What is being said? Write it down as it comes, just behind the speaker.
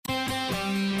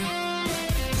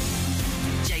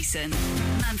Jason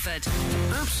Manford.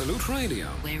 Absolute Radio.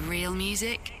 Where real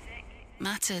music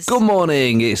matters. Good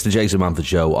morning, it's the Jason Manford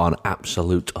Show on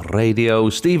Absolute Radio.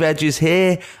 Steve Edge is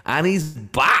here and he's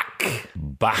back.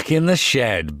 Back in the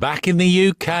shed, back in the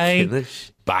UK,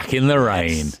 back in the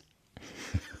rain.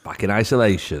 Back in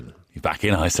isolation. Back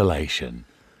in isolation.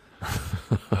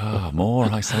 More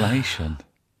isolation.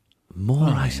 More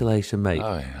isolation, mate.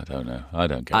 Oh, I don't know. I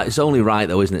don't get it. It's only right,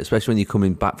 though, isn't it? Especially when you're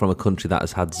coming back from a country that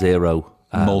has had zero.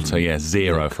 Malta, yeah,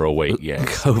 zero for a week, yeah.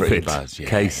 COVID bad, yeah.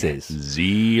 cases.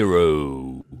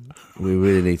 Zero. We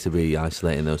really need to be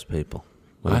isolating those people.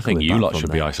 I think you lot should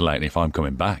be isolating if I'm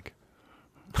coming back.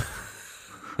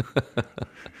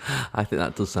 I think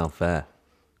that does sound fair.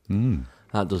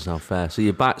 That does sound fair. So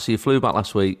you're back. So you flew back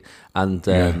last week, and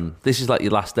this is like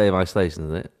your last day of isolation,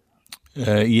 isn't it?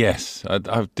 Yes.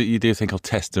 You do think I'll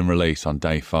test and release on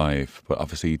day 5, but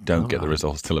obviously you don't get the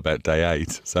results till about day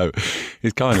 8. So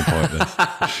it's kind of pointless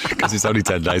because it's only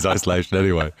 10 days isolation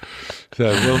anyway. So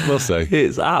we'll see.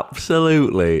 It's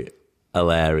absolutely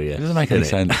hilarious. It doesn't make any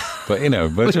sense, but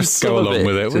we'll just go along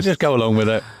with it. We'll just go along with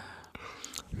it.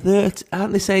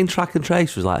 Aren't they saying track and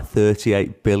trace was like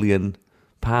 £38 billion?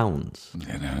 I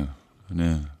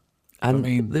know. And I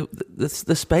mean,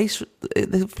 the space,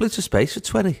 they flew to space for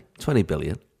 20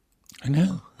 billion. I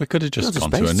know. We could have just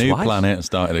gone to a new planet and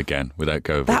started again without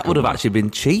COVID. That would have actually been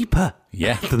cheaper.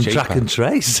 Yeah, than cheaper. track and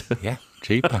trace. Yeah,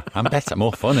 cheaper and better,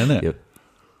 more fun, isn't it? Yeah.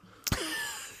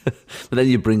 But then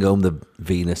you bring home the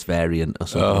Venus variant or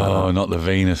something. Oh, like that. not the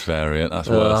Venus variant. That's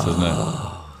worse, isn't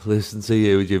it? Listen to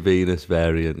you with your Venus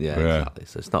variant. Yeah, exactly.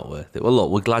 So it's not worth it. Well, look,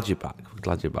 we're glad you're back.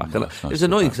 And it was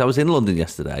annoying because I was in London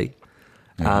yesterday.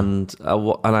 Yeah. And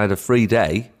I had a free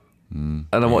day, and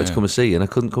I wanted to come and see you, and I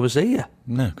couldn't come and see you.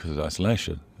 No, because of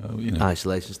isolation.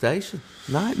 Isolation station.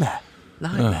 Nightmare.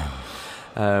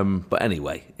 But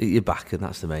anyway, you're back, and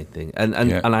that's the main thing. And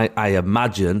I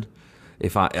imagine,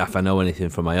 if I know anything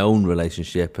from my own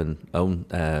relationship and own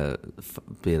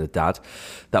being a dad,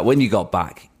 that when you got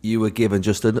back, you were given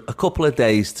just a couple of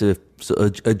days to sort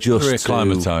of adjust,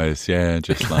 acclimatise,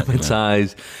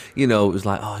 acclimatise. It was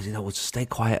like, we'll just stay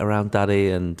quiet around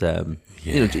Daddy, and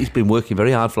he's been working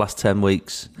very hard for the last 10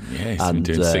 weeks. Yeah, he's been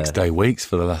doing 6-day weeks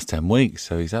for the last 10 weeks,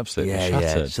 so he's absolutely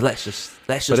shattered. Yeah. So let's just.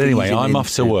 But anyway, I'm off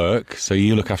to work, so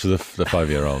you look after the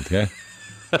 5-year-old, yeah.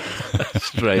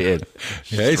 Straight in.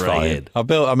 Yeah, it's fine. On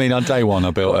day 1,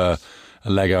 I built a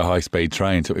Lego high-speed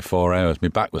train. It took me 4 hours. My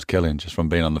back was killing just from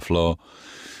being on the floor.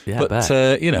 Yeah, but,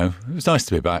 it was nice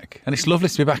to be back. And it's lovely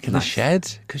to be back in the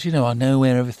shed because, I know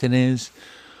where everything is.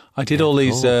 I did all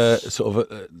these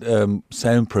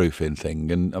soundproofing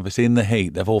thing, and obviously in the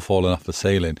heat, they've all fallen off the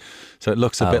ceiling. So it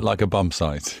looks a bit like a bomb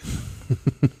site.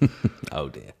 Oh,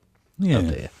 dear. Yeah. Oh,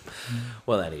 dear.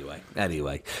 Well,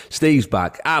 anyway. Steve's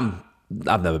back.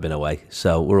 I've never been away,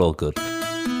 so we're all good.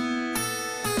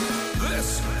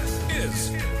 This is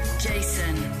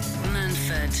Jason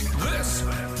Manford. This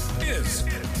is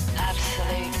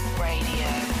Absolute Radio.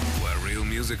 where real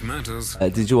music matters.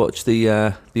 Did you watch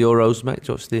the Euros, mate? Did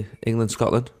you watch the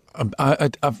England-Scotland? I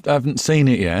haven't seen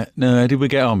it yet. No, did we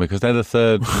get on? Because they're the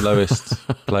 3rd lowest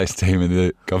placed team in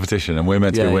the competition, and we're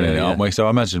meant to be winning it, aren't we? So I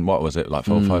imagine, what was it, like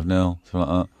 4-5-0, something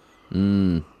like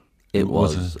that? It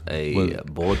was a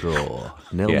board draw,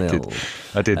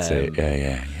 0-0. I did see it.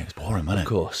 Yeah. It's boring, wasn't it? Of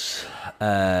course.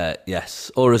 Yes.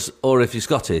 Or if you're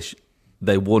Scottish,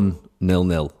 they won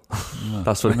 0-0.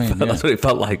 That's what That's what it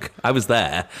felt like. I was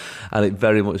there, and it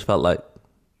very much felt like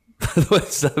it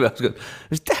was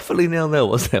definitely 0-0,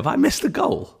 wasn't it? Have I missed a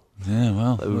goal? Yeah,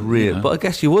 well, real. But I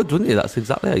guess you would, wouldn't you? That's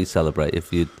exactly how you celebrate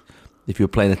if you were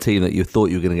playing a team that you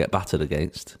thought you were going to get battered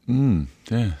against.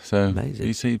 Yeah, so amazing.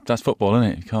 You see, that's football,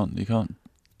 isn't it? You can't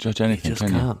judge anything. You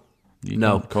just can't. You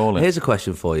can't call it. Here's a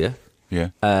question for you.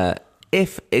 Yeah.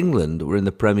 If England were in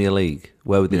the Premier League,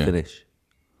 where would they finish?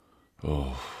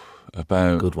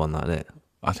 About good one, that, isn't it?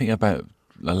 I think about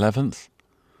 11th.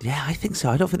 Yeah, I think so.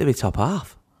 I don't think they'd be top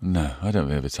half. No, I don't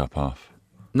think they'd be top half.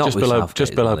 Not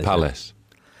just below Palace.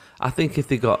 I think if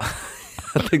they got, I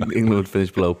think England would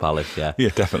finish below Palace. Yeah,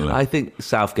 definitely. I think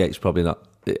Southgate's probably not.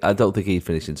 I don't think he'd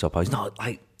finish in top half.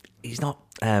 He's not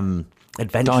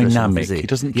adventurous, dynamic. Is he? He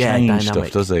doesn't change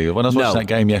stuff, does he? When I was watching that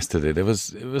game yesterday, it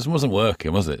wasn't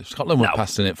working, was it? Scotland were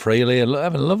passing it freely,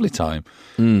 having a lovely time.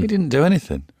 He didn't do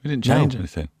anything. He didn't change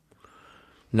anything.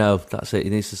 No, that's it. He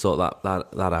needs to sort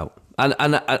that out. And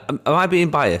am I being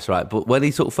biased, right? But when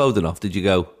he took Foden off, did you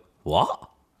go, what?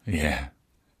 Yeah.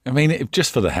 I mean,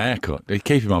 just for the haircut. They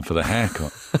keep him on for the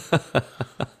haircut.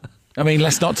 I mean,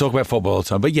 let's not talk about football all the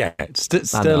time. But yeah,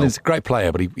 Sterling's a great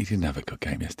player, but he didn't have a good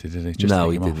game yesterday, did he? No,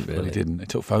 he didn't really. He didn't. He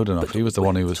took Foden off. He was the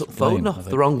one who was took Foden off,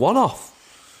 the wrong one off.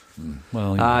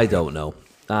 Well, yeah. I don't know.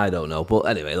 But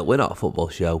anyway, look, we're not a football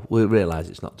show. We realise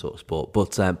it's not talk sport.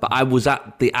 But I was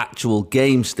at the actual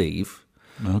game, Steve.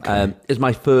 Okay. It's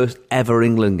my first ever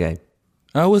England game.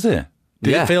 Oh, was it?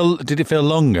 Did Yeah. it feel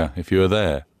longer if you were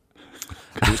there?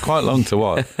 'Cause it was quite long to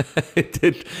watch.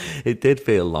 It did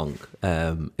feel long.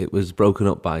 It was broken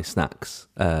up by snacks,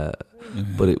 but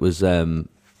it was a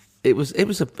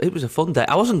fun day.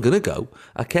 I wasn't gonna go.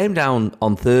 I came down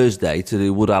on Thursday to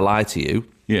do Would I Lie to You?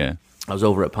 Yeah. I was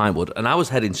over at Pinewood, and I was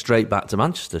heading straight back to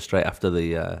Manchester straight after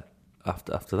the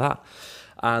after that,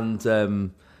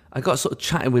 and I got sort of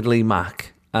chatting with Lee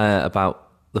Mack about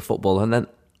the football, and then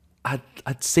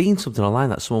I'd seen something online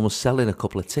that someone was selling a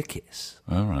couple of tickets.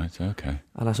 All right. Okay.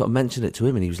 And I sort of mentioned it to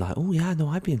him, and he was like, "Oh yeah, no,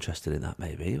 I'd be interested in that.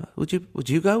 Maybe would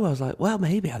you go?" I was like, "Well,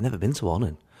 maybe. I've never been to one."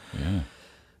 And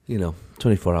Yeah.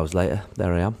 24 hours later,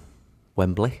 there I am,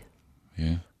 Wembley,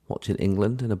 Yeah. watching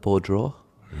England in a board draw.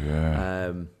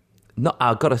 Yeah.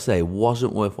 I've got to say, it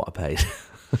wasn't worth what I paid.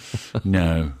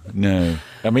 No.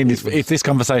 I mean, if this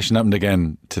conversation happened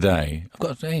again today, I've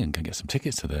got to go get some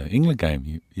tickets to the England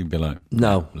game. You'd be like,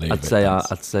 No, leave I'd it, say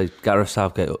thanks. I'd say Gareth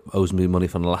Southgate owes me money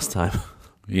from the last time.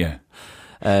 Yeah.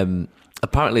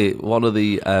 Apparently, one of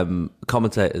the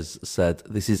commentators said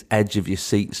this is edge of your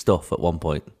seat stuff at one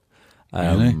point.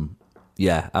 Really?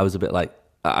 Yeah, I was a bit like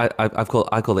I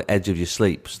call it edge of your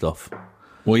sleep stuff.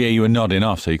 Well, yeah, you were nodding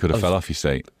off, so you could have fell off your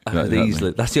seat. Easily.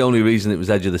 That's the only reason it was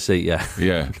edge of the seat. Yeah.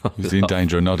 Yeah, he was in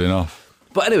danger of nodding off.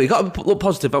 But anyway, got to look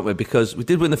positive, haven't we? Because we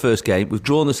did win the first game, we've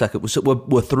drawn the second,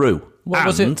 we're through. What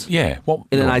was it? Yeah.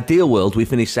 In an ideal world, we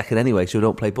finish second anyway, so we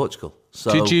don't play Portugal.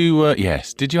 So Did you?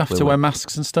 Yes. Did you have to wear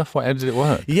masks and stuff? How did it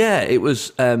work? Yeah, it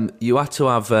was. You had to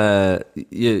have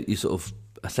you sort of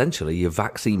essentially your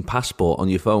vaccine passport on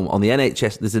your phone on the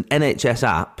NHS. There's an NHS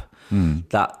app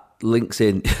that links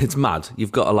in. It's mad.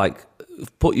 You've got to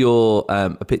put your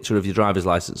a picture of your driver's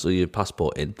license or your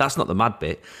passport in. That's not the mad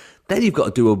bit. Then you've got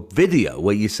to do a video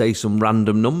where you say some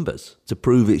random numbers to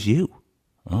prove it's you.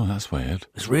 Oh, that's weird.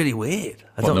 It's really weird.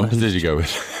 What numbers did you go with?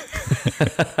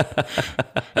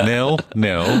 0.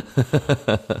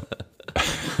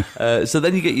 So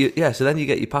then you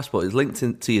get your passport. It's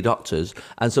linked to your doctors,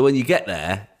 and so when you get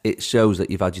there, it shows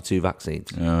that you've had your 2 vaccines.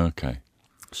 Okay.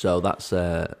 So that's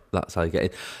how you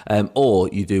get in. Or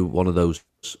you do one of those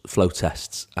flow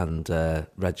tests and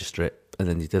register it, and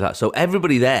then you do that. So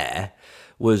everybody there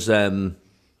was, had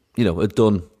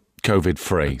done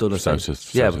COVID-free.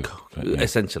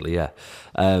 essentially, yeah.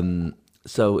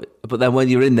 But then when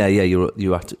you're in there, you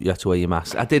have to wear your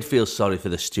mask. I did feel sorry for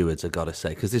the stewards, I got to say,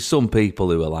 because there's some people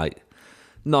who are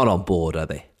not on board, are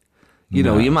they? You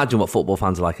imagine what football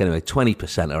fans are like anyway.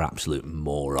 20% are absolute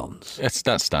morons.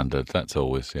 That's standard. That's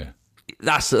always, yeah.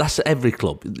 That's every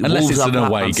club. Unless Wolves it's have an that,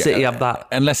 away Man City game. have that.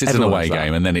 Unless it's Everyone an away has that.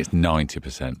 game, and then it's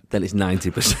 90%. Then it's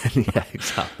 90%. Yeah,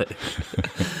 exactly.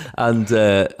 And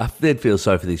I did feel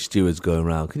sorry for these stewards going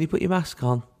around. Can you put your mask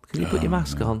on? Can you put your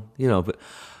mask on? But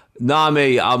nah,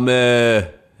 mate, I don't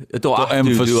have to do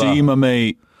emphysema,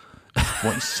 mate.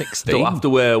 What, 16? Don't have to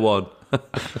wear one.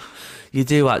 You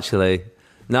do actually.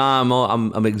 Nah,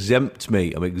 I'm exempt,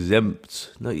 mate. I'm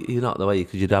exempt. No, you're not the way,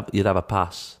 because you'd have a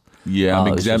pass. Yeah, I'm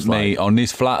it's exempt, just mate. On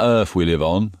this flat earth we live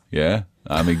on, yeah,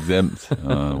 I'm exempt.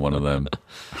 One of them.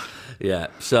 Yeah,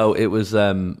 so it was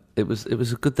a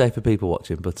good day for people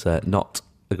watching, but not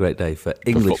a great day for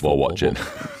English football watching.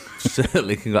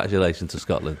 Certainly, congratulations to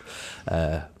Scotland,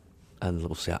 and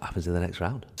we'll see what happens in the next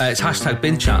round. It's hashtag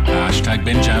bin chat. Hashtag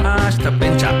bin chat. Hashtag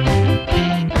bin chat.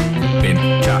 Bin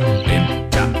chat,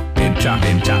 bin chat, bin chat,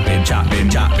 bin chat, bin chat, bin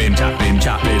chat, bin chat, bin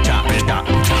chat, bin chat,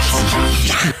 bin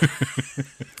chat.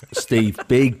 Steve,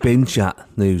 big bin chat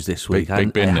news this week.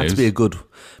 Big bin it had news. to be a good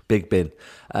big bin.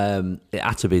 It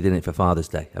had to be, didn't it, for Father's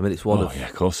Day? I mean, it's one of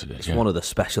of course it is. it's Yeah. one of the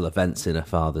special events in a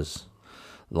father's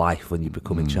life when you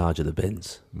become in charge of the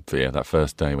bins. But yeah, that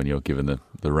first day when you're given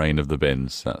the reign of the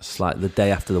bins, It's like the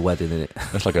day after the wedding, isn't it?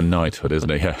 that's like a knighthood, isn't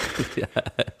it? Yeah. Yeah,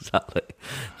 exactly.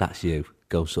 That's you.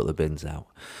 Go sort the bins out.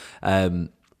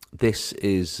 This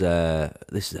is a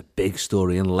big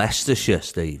story in Leicestershire,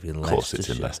 Steve. In course it's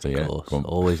in Leicester, yeah. Of course, Go on.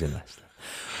 always in Leicester.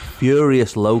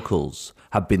 Furious locals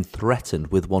have been threatened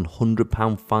with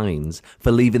 £100 fines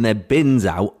for leaving their bins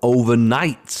out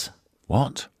overnight.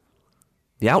 What?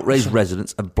 The outraged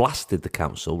residents have blasted the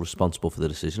council responsible for the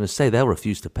decision and say they'll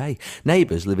refuse to pay.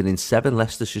 Neighbours living in 7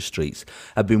 Leicestershire streets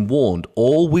have been warned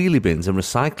all wheelie bins and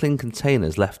recycling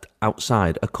containers left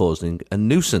outside are causing a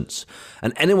nuisance.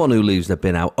 And anyone who leaves their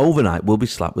bin out overnight will be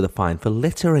slapped with a fine for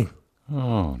littering.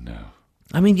 Oh, no.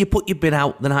 I mean, you put your bin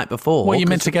out the night before. What, you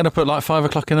meant to get up at like 5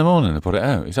 o'clock in the morning and put it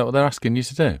out? Is that what they're asking you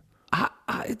to do?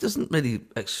 It doesn't really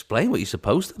explain what you're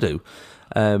supposed to do.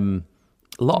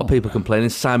 A lot of people complaining.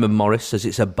 Simon Morris says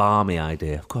it's a balmy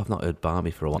idea. Of course, I've not heard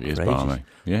balmy for a while. It is balmy.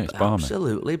 Yeah, it's balmy.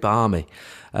 Absolutely balmy.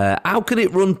 How can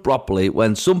it run properly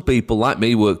when some people like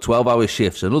me work 12-hour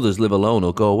shifts and others live alone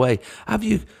or go away? Have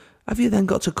you then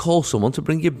got to call someone to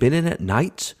bring your bin in at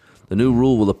night? The new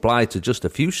rule will apply to just a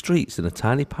few streets in a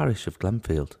tiny parish of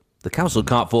Glenfield. The council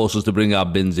can't force us to bring our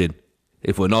bins in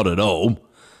if we're not at home.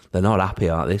 They're not happy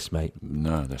about this, mate.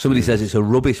 No. Somebody says it's a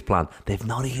rubbish plan. They've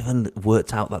not even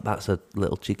worked out that that's a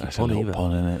little cheeky That's pun a little either.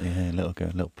 pun, isn't it?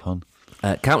 Yeah, little pun.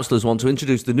 Councillors want to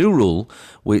introduce the new rule,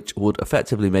 which would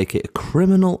effectively make it a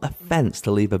criminal offence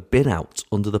to leave a bin out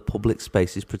under the Public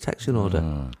Spaces Protection Order.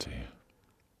 Oh, dear.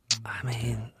 I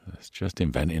mean... It's just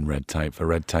inventing red tape for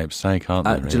red tape's sake, aren't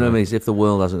they? do you know what I mean? As if the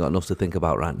world hasn't got enough to think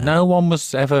about right now. No one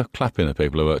was ever clapping at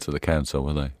people who worked at the council,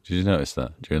 were they? Did you notice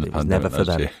that during the It was pandemic? never for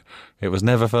them. It was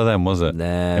never for them, was it?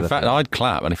 Never In fact, for them. I'd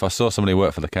clap, and if I saw somebody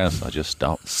work for the council, I'd just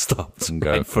stop and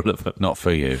go in front of them. Not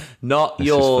for you. Not This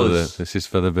yours. This is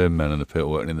for the bin men and the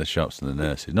people working in the shops and the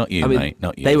nurses. Not you, I mean, mate.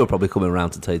 Not you. They were probably coming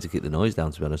around to tell you to keep the noise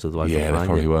down, to be honest. Otherwise, Yeah, they'll they fine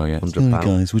probably you. were, yeah. £100.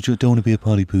 Guys, don't want to be a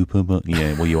party pooper, but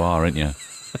yeah, well, you are, aren't you?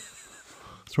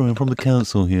 Sorry, I'm from the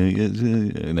council here.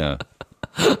 No.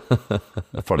 I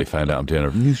probably found out I'm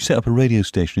doing You set up a radio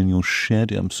station in your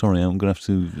shed. I'm sorry, I'm going to have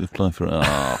to apply for it.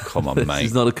 Oh, come on, mate. This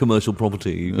is not a commercial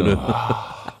property. You're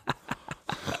gonna...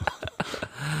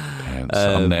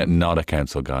 I'm not a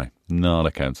council guy. Not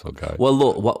a council guy. Well,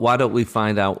 look, why don't we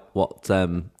find out what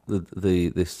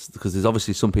this? Because there's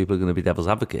obviously some people are going to be devil's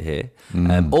advocate here,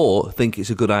 or think it's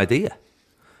a good idea.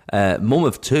 Mum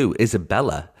of two,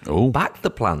 Isabella, backed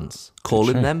the plans,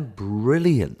 calling them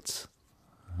brilliant.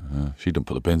 She don't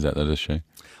put the bins out there, does she?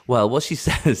 Well, what she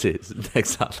says is,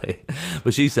 exactly,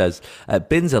 but she says,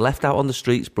 bins are left out on the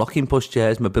streets, blocking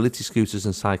pushchairs, mobility scooters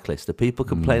and cyclists. The people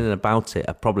complaining about it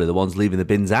are probably the ones leaving the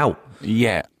bins out.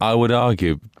 Yeah, I would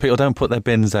argue people don't put their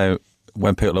bins out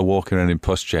when people are walking around in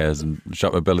pushchairs and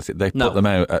shop mobility. They put them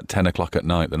out at 10 o'clock at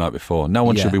night the night before. No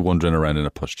one should be wandering around in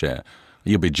a pushchair.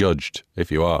 You'll be judged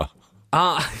if you are.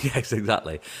 Yes,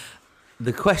 exactly.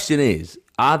 The question is,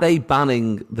 are they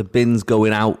banning the bins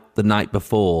going out the night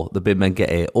before the bin men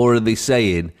get here? Or are they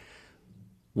saying,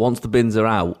 once the bins are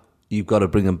out, you've got to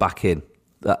bring them back in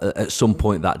at some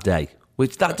point that day?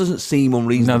 Which, that doesn't seem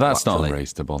unreasonable. No, that's actually. not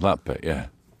unreasonable, that bit, yeah.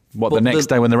 What, the next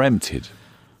day when they're emptied?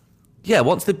 Yeah,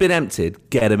 once they've been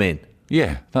emptied, get them in.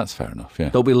 Yeah, that's fair enough, yeah.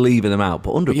 They'll be leaving them out,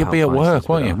 but £100. You'll be at work,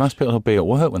 won't you? Most people will be at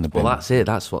work when they're Well, that's it.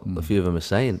 That's what a few of them are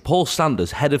saying. Paul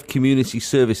Sanders, Head of Community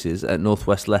Services at North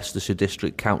West Leicestershire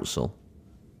District Council.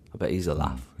 I bet he's a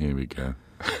laugh. Here we go.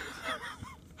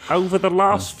 Over the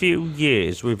last few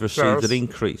years, we've received an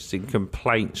increase in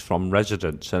complaints from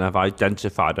residents and have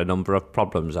identified a number of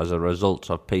problems as a result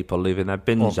of people leaving their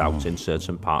bins out in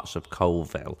certain parts of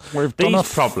Colville. We've done a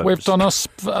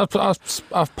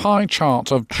pie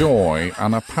chart of joy,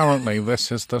 and apparently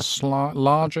this is the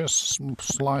largest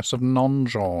slice of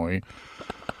non-joy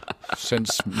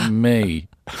since me.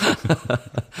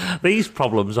 These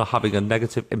problems are having a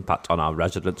negative impact on our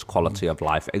residents' quality of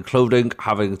life, including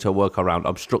having to work around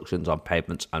obstructions on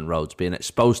pavements and roads, being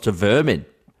exposed to vermin,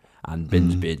 and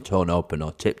bins being torn open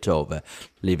or tipped over,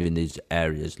 leaving these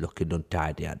areas looking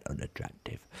untidy and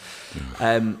unattractive.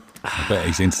 I bet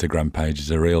his Instagram page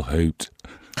is a real hoot.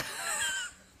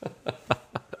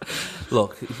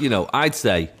 Look, I'd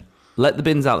say let the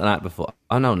bins out the night before.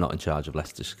 I know I'm not in charge of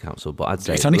Leicestershire Council, but I'd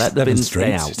say It's only let the 7 bins stay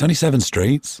streets. out. It's only 7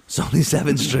 streets. It's only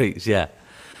 7 streets, yeah.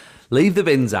 Leave the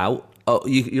bins out. Oh,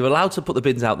 you're allowed to put the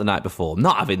bins out the night before. I'm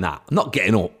not having that. I'm not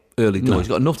getting up early doors. You've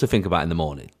got enough to think about in the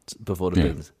morning before the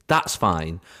bins. That's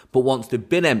fine. But once they've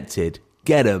been emptied,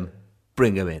 get them,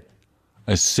 bring them in.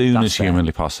 As soon as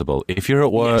humanly possible. If you're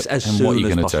at work, Yes, then what are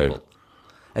you going to do?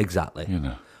 Exactly.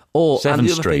 Or 7 and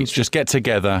the other streets. things- Just get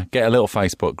together, get a little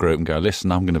Facebook group and go,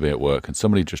 listen, I'm going to be at work and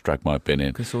somebody just dragged my bin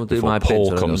in someone do before my bin Paul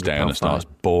so I comes don't down and starts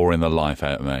boring the life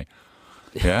out of me.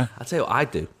 Yeah? I'll tell you what I'd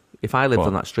do. If I lived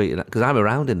on that street, because I'm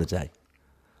around in the day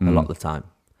a lot of the time,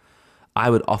 I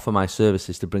would offer my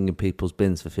services to bring in people's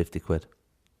bins for £50.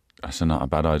 That's not a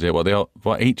bad idea.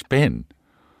 What each bin?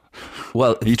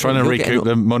 Well, Are you trying to recoup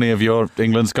the money of your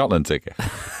England-Scotland ticket?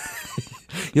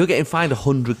 You're getting fined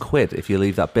 £100 if you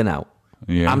leave that bin out.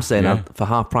 Yeah, I'm saying yeah. for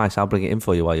half price, I'll bring it in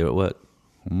for you while you're at work.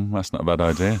 That's not a bad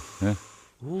idea. Yeah.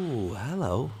 Ooh,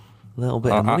 hello. A little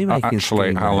bit of money making.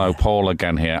 Actually, hello, Paul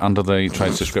again here. Under the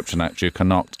Trade Subscription Act, you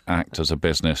cannot act as a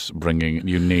business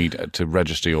you need to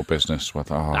register your business with...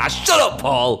 Shut up,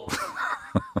 Paul!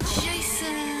 Jason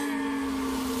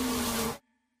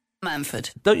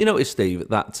Manford. Don't you notice, Steve,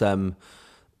 that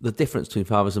the difference between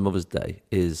Father's and Mother's Day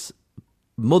is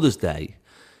Mother's Day,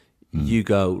 you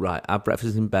go, right, have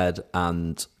breakfast in bed,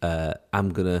 and I'm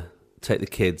going to take the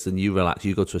kids, and you relax.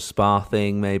 You go to a spa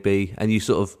thing, maybe, and you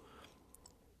sort of...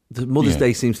 The Mother's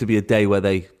Day seems to be a day where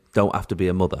they don't have to be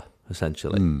a mother,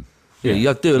 essentially. Yeah, you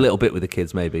have to do a little bit with the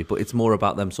kids, maybe, but it's more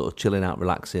about them sort of chilling out,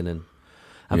 relaxing, and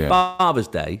Father's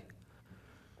Day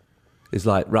is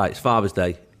like, right, it's Father's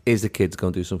Day. Is the kids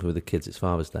going to do something with the kids? It's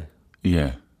Father's Day.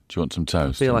 Yeah. Do you want some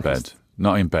toast feel in like bed?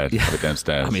 Not in bed. Have it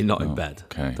downstairs. I mean, not in bed.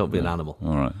 Okay. Don't be an animal.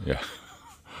 All right. Yeah.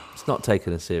 It's not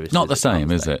taken as seriously. Not the as same,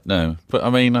 Father's is Day. it? No. But I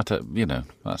mean, that's.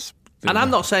 And I'm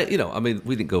not saying, I mean,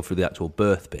 we didn't go through the actual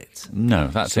birth bit. No,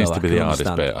 that So seems I to be can the hardest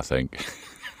understand. bit, I think.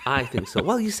 I think so.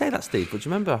 Well, you say that, Steve, but do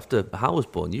you remember after Hal was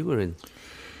born, you were in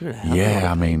a hell of a lot Yeah,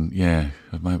 I of mean, yeah.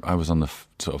 I was on the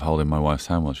sort of holding my wife's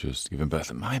hand while she was giving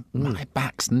birth. And my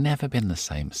back's never been the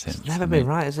same since. It's never been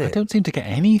right, has it? I don't seem to get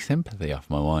any sympathy off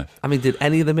my wife. I mean, did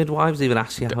any of the midwives even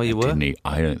ask you how you were?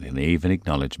 I don't think they even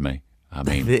acknowledge me. I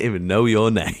They mean, didn't even know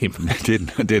your name. they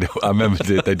did. I remember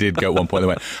they did go at one point. They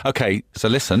went, okay, so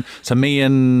listen. So me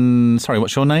and, sorry,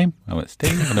 what's your name? I went,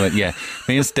 Steve. And they went, yeah,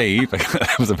 me and Steve.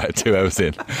 That was about 2 hours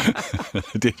in.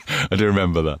 I do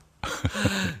remember that.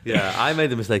 Yeah, I made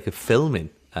the mistake of filming.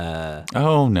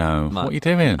 Oh, no. What are you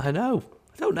doing? I know.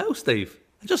 I don't know, Steve.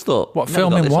 I just thought. What, I've never got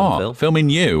filming this on what? film. Filming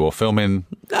you or filming...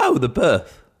 No, the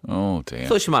birth. Oh, dear. I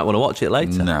thought she might want to watch it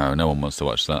later. No one wants to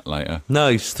watch that later. No,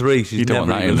 he's 3. She's You don't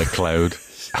never want that even, in the cloud.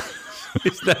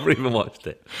 She's never even watched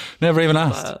it. Never even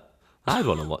asked. I'd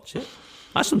want to watch it.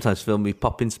 I sometimes film me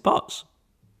popping spots.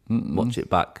 Watch it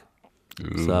back.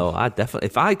 So I definitely,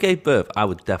 if I gave birth, I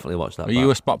would definitely watch that. Are you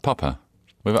a spot popper?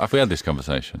 Have we had this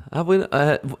conversation?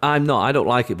 I'm not. I don't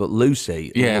like it, but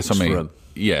Lucy. Yeah, looks that's what I for mean. 'em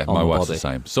Yeah, on my the wife's body. the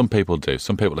same. Some people do.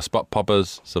 Some people are spot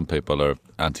poppers. Some people are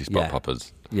anti-spot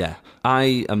poppers. Yeah,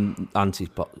 I am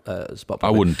anti-spot I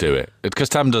wouldn't do it because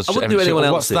Tam does. I wouldn't do she'll anyone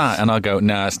go, What's else's. that? And I go,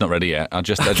 nah, it's not ready yet. I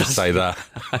just say that.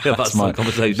 That's my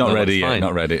conversation. Not No, ready that's yet.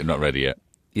 fine. Not ready yet.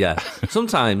 Yeah.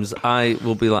 Sometimes I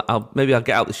will be like, I'll get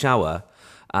out the shower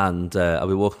and I'll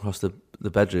be walking across the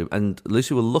bedroom, and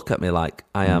Lucy will look at me like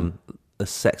I am the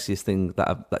sexiest thing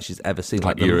that she's ever seen.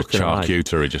 Like the you're a look in her eyes.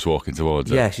 charcuterie just walking towards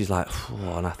her. Yeah, she's like, "Phew,"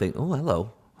 and I think, oh,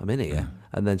 hello, I'm in here.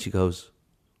 And then she goes,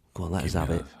 go on, let us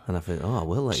have it. And I think, oh, I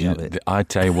will let you have it. I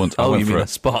tell you once. I Oh, went you for mean a a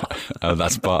spot? Oh,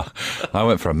 that spot. I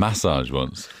went for a massage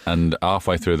once, and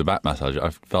halfway through the back massage,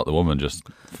 I felt the woman just,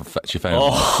 she found me.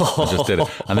 I just did it.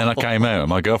 And then I came out, and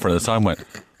my girlfriend at the time went,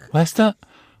 Where's that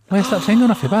thing gone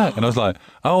off your back? And I was like,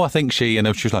 oh, I think she,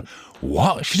 and she was like,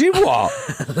 what? She did what?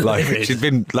 Like, she'd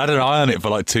been had an eye on it for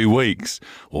like 2 weeks.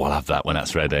 Oh, I'll have that when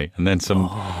that's ready. And then some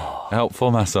helpful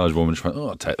massage woman just went, oh,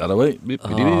 I'll take that away.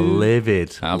 Oh,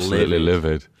 livid. Absolutely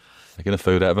livid. Taking the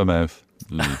food out of her mouth.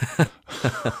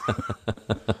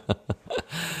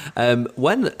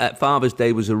 When Father's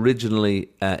Day was originally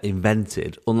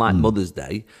invented, unlike Mother's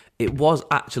Day, it was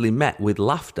actually met with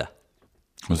laughter.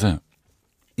 Was it?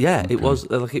 Yeah, it was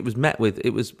like it was met with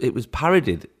it was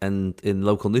parodied and in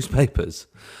local newspapers,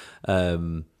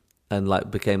 and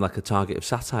like became like a target of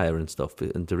satire and stuff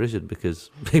and derision because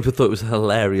people thought it was a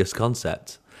hilarious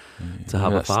concept to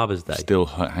have a That's Father's Day. Still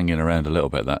hanging around a little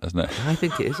bit, that, isn't it? I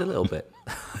think it is a little bit.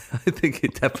 I think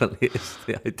it definitely is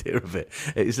the idea of it.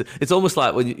 It's almost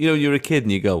like when you're a kid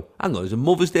and you go, hang on, there's a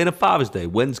Mother's Day and a Father's Day.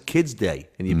 When's Kids Day?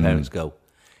 And your parents go,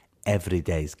 every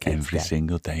day's Kids Every Day.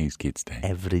 single day is Kids' Day.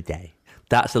 Every day.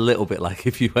 That's a little bit like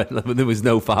if you went, there was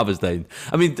no Father's Day.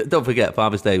 I mean, don't forget,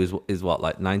 Father's Day is what,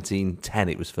 like 1910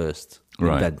 it was first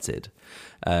invented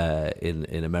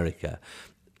in America.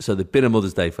 So there'd been a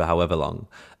Mother's Day for however long.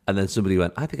 And then somebody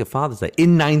went, I think a Father's Day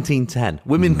in 1910.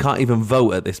 Women can't even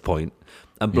vote at this point.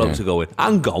 And blokes are going,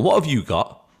 hang on, what have you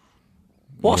got?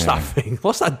 What's that thing?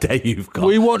 What's that day you've got?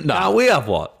 We want that. Now we have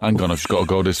what? Hang on, I've just got to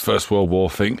go to this First World War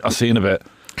thing. I'll see you in a bit.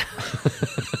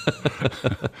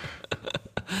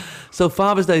 So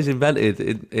Father's Day is invented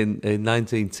in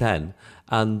 1910,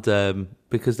 and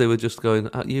because they were just going,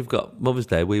 you've got Mother's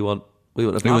Day, we want a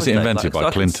Father's Day. Who was it invented Like, by?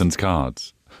 so Clinton's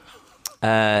cards.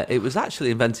 It was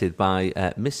actually invented by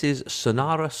Mrs.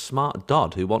 Sonara Smart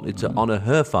Dodd, who wanted to honour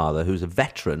her father, who's a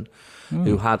veteran,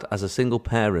 who had, as a single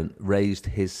parent, raised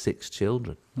his 6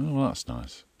 children. Oh, well, that's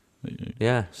nice.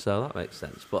 Yeah, so that makes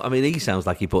sense. But I mean, he sounds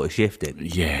like he put a shift in.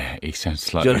 Yeah, he sounds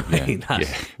Do like. you know what I mean?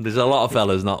 There's a lot of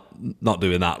fellas not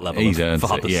doing that level He's of earned it.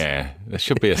 fathers. Yeah, there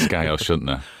should be a scale, shouldn't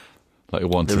there? Like a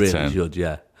 1 They to really 10. should,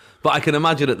 yeah. But I can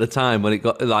imagine at the time when it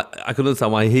got, like, I can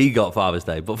understand why he got Father's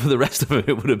Day, but for the rest of them,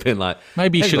 it would have been like...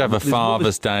 Maybe you hang should on, have a there's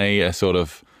Father's Day, a sort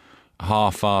of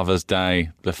half Father's Day,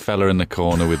 the fella in the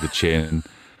corner with the chin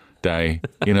day.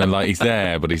 You know, like he's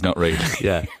there, but he's not really.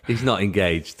 Yeah, he's not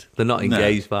engaged. They're not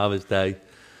engaged Father's Day.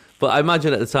 But I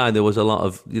imagine at the time there was a lot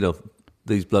of,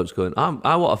 these blokes going,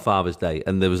 I want a Father's Day.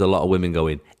 And there was a lot of women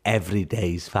going, every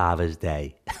day's Father's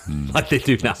Day. Like they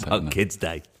do now on Kids'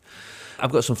 Day.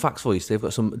 I've got some facts for you, Steve. I've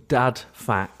got some dad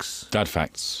facts. Dad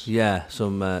facts. Yeah,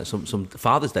 some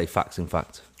Father's Day facts, in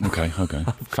fact. Okay.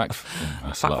 Fact.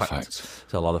 That's a lot of facts.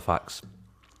 It's a lot of facts.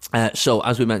 So,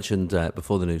 as we mentioned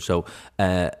before the news,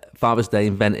 Father's Day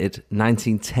invented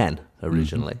 1910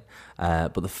 originally,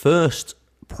 but the first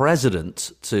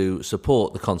president to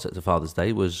support the concept of Father's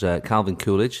Day was Calvin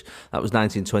Coolidge. That was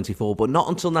 1924, but not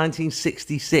until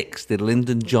 1966 did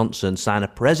Lyndon Johnson sign a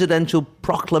presidential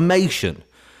proclamation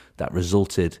that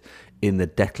resulted in the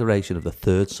declaration of the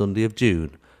third Sunday of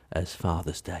June as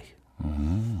Father's Day.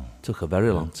 Took a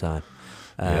very long time.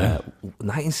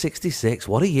 1966,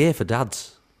 what a year for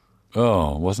dads.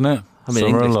 Oh, wasn't it? I mean,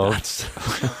 Summer of English love. dads.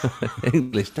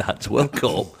 English dads,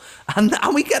 welcome. And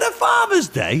we get a Father's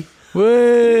Day.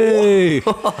 Whee!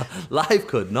 Life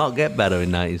could not get better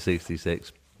in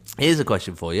 1966. Here's a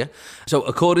question for you. So,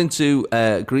 according to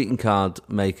greeting card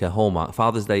maker Hallmark,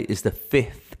 Father's Day is the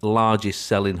 5th largest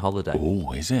selling holiday.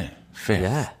 Oh, is it? 5th?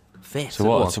 Yeah, 5th.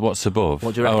 So what's above?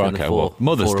 What do you reckon? Oh, okay. Well,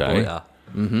 Mother's Day.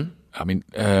 I mean,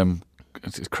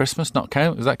 does Christmas not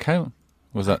count? Does that count?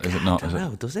 Is it not? I don't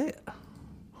know, does it?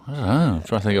 I don't know. I'm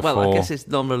trying to think of Well, four. I guess it's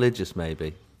non-religious,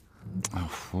 maybe.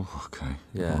 Oh, okay.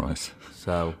 Yeah. All right.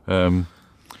 So,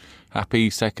 Happy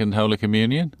Second Holy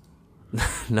Communion.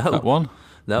 no. That one?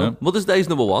 No. Mother's Day's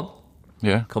number 1.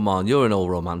 Yeah. Come on, you're an old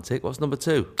romantic. What's number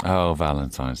 2? Oh,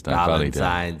 Valentine's Day. Valley Day.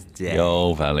 Valentine's Day.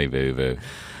 Oh, Valley Boo Boo.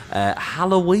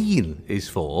 Halloween is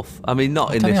 4th. I mean,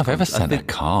 not I in don't this. think I've ever country. sent a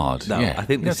card. No, yeah. I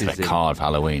think you this don't is send a in- card for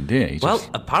Halloween, do you? You Well, just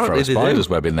apparently throw a they spider's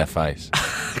do. web in their face.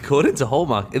 According to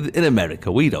Hallmark, in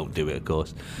America, we don't do it, of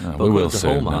course. Oh, But we will according to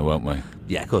soon, Hallmark- though, won't we?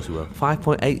 Yeah, of course we will.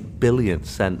 5.8 billion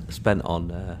spent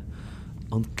on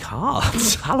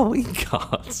cards, Halloween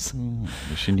cards.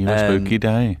 Wishing you a spooky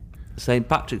day. St.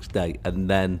 Patrick's Day, and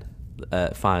then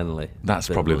finally. That's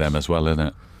Bill probably Russ. them as well, isn't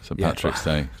it? St. Yeah, Patrick's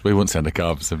Day. We wouldn't send a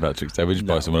card for St. Patrick's Day. We just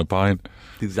buy someone a pint.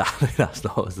 Exactly, that's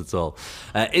not us at all.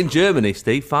 In Germany,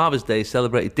 Steve, Father's Day is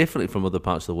celebrated differently from other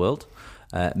parts of the world.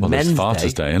 Well, Men's there's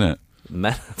Father's Day, isn't it?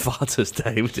 Father's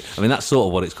Day. I mean, that's sort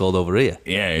of what it's called over here.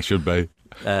 Yeah, it should be.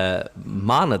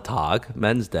 Mannetag,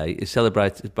 Men's Day, is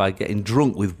celebrated by getting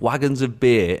drunk with wagons of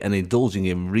beer and indulging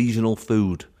in regional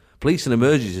food. Police and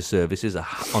emergency services are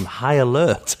on high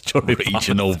alert during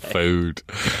Regional food.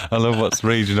 I love what's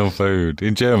regional food.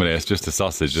 In Germany, it's just a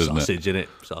sausage, isn't sausage in it.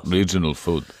 Sausage. Regional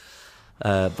food.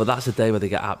 But that's a day where they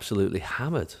get absolutely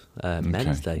hammered.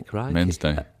 Men's Day, crikey. Men's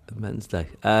Day. Men's Day.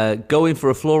 Going for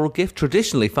a floral gift.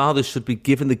 Traditionally, fathers should be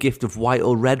given the gift of white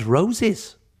or red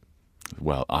roses.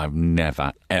 Well, I've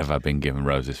never, ever been given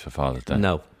roses for Father's Day.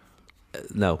 No,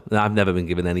 I've never been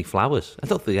given any flowers. I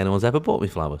don't think anyone's ever bought me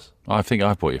flowers. I think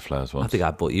I bought you flowers once. I think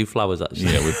I bought you flowers,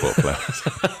 actually. Yeah, we bought flowers.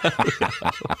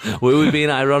 Were we being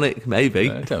ironic? Maybe.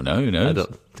 I don't know. Who knows?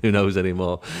 Who knows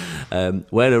anymore?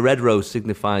 Wearing a red rose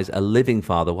signifies a living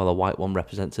father, while a white one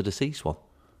represents a deceased one.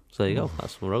 So there you go.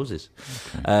 That's for roses.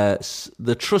 Okay.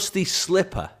 The trusty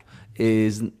slipper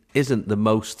isn't the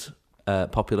most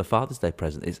popular Father's Day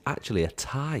present. It's actually a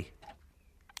tie.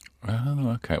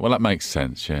 Oh, okay. Well, that makes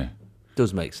sense, yeah.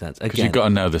 Does make sense. Because you've got to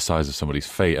know the size of somebody's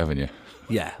feet, haven't you?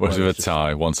 Yeah. Whereas well, with a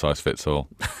tie, one size fits all.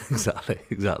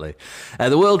 Exactly.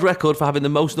 The world record for having the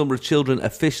most number of children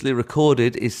officially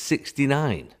recorded is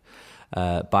 69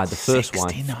 by the first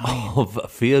 69? wife of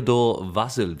Fyodor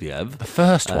Vasilyev. The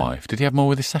first wife? Did he have more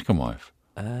with his second wife?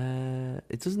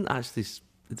 It doesn't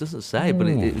say, but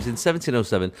it was in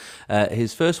 1707.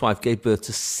 His first wife gave birth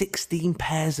to 16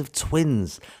 pairs of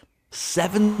twins,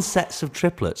 7 sets of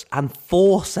triplets, and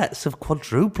 4 sets of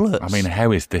quadruplets. I mean,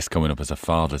 how is this coming up as a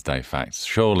Father's Day fact?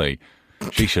 Surely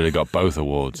she should have got both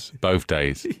awards, both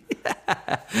days.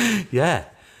 Yeah.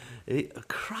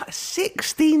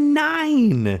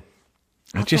 69!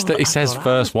 He says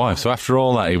first wife, so after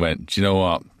all that he went, do you know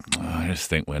what? I just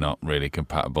think we're not really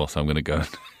compatible, so I'm going to go and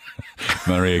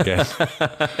marry again.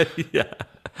 Yeah.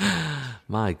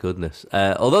 My goodness.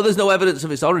 Although there's no evidence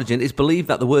of its origin, it's believed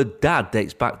that the word dad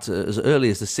dates back to as early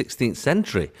as the 16th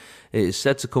century. It is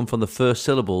said to come from the first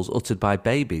syllables uttered by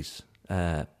babies.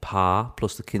 Pa,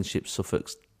 plus the kinship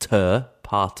suffix ter,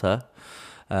 pater,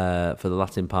 for the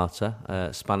Latin pater,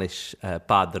 Spanish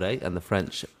padre, and the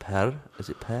French père. Is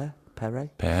it père? Pere?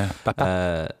 Père.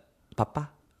 Papa. Papa.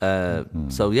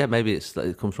 So yeah, maybe it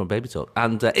comes from baby talk.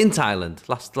 And in Thailand,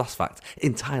 last fact,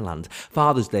 in Thailand,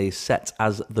 Father's Day is set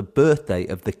as the birthday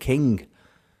of the king.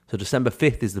 So December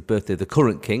 5th is the birthday of the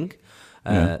current king.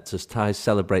 Thais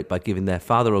celebrate by giving their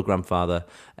father or grandfather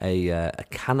a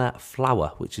canna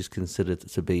flower, which is considered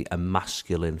to be a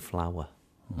masculine flower.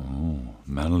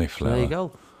 Manly flower. There you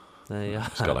go. There you are.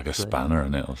 It's got like a spanner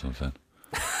in it or something.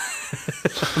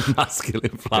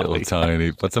 Masculine flower. Little tiny.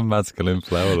 What's a masculine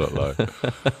flower look like?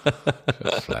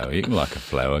 Just a flower. You can like a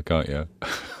flower, can't you?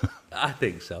 I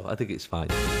think so. I think it's fine.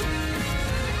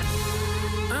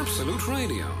 Absolute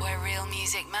Radio. Where real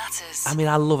music matters. I mean,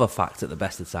 I love a fact at the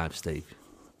best of times, Steve.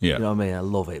 Yeah. You know what I mean? I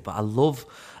love it. But I love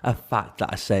a fact that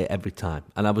I say every time.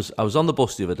 And I was on the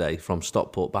bus the other day from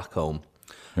Stockport back home.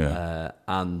 Yeah.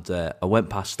 And I went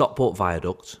past Stockport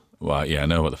Viaduct. Well, yeah, I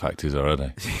know what the fact is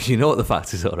already. You know what the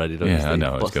fact is already, don't you, Yeah, Steve? I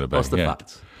know what it's going to be. What's the yeah.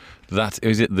 fact? That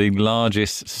is it. The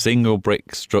largest single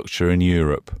brick structure in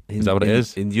Europe. Is that what it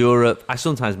is? In Europe. I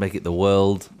sometimes make it the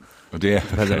world. Yeah.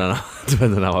 Depending on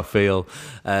how I feel.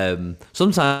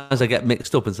 Sometimes I get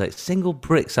mixed up and say single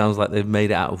brick sounds like they've made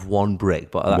it out of one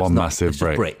brick, but that's One not, massive it's just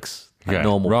brick. bricks. Like Yeah.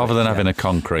 normal Rather than bricks, having yeah. a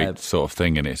concrete sort of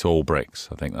thing in it, it's all bricks.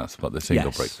 I think that's what the single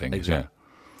Yes, brick thing is. exactly. Yeah.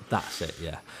 That's it,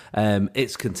 yeah.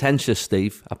 It's contentious,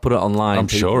 Steve. I put it online. I'm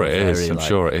People sure are it is. very, I'm like,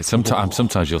 sure it is.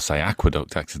 Sometimes you'll say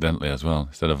aqueduct accidentally as well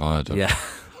instead of viaduct. Yeah.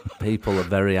 People are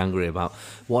very angry about,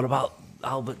 what about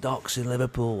Albert Docks in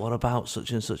Liverpool? What about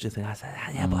such and such a thing? I said,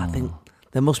 yeah, but I think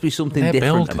there must be something They're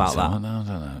different buildings, about that. aren't they?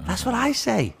 I don't know. That's what I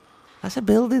say. That's a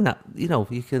building that,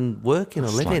 you can work in or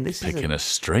It's live like in. This picking is a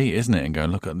street, isn't it? And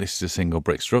going, look, this is a single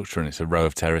brick structure and it's a row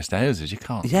of terraced houses. You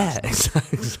can't. Yeah,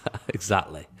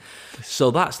 exactly.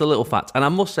 So that's the little fact, and I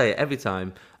must say it every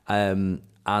time.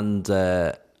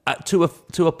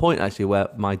 To a point actually, where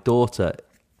my daughter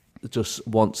just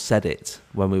once said it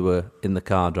when we were in the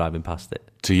car driving past it.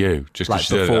 To you, just because Like she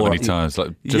said it that before- many times, like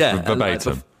just Yeah,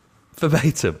 verbatim.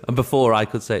 Verbatim, and before I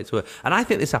could say it to her. And I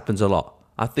think this happens a lot.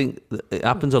 I think that it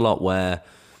happens a lot where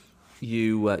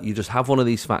you just have one of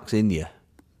these facts in you,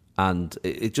 and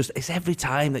it's every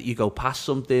time that you go past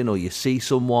something or you see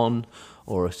someone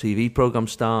or a TV program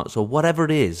starts or whatever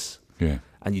it is, Yeah.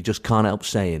 and you just can't help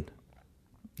saying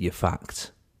your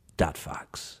fact, dad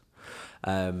facts.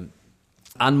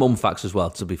 And mum facts as well,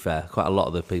 to be fair. Quite a lot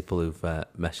of the people who've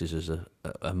messaged us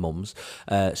are mums.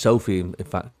 Sophie, in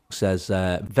fact, says,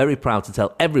 very proud to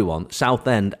tell everyone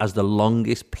Southend has the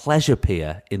longest pleasure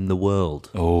pier in the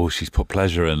world. Oh, she's put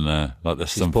pleasure in there. Like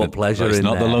there's She's something. put pleasure it's in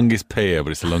not there. the longest pier,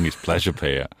 but it's the longest pleasure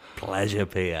pier. Pleasure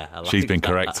pier. I She's like been that.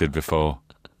 corrected before.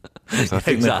 So I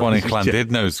think the Exactly. one in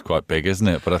Llandudno's quite big, isn't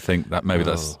it? But I think that maybe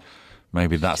that's not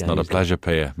a changed it. pleasure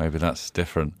pier. Maybe that's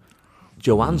different.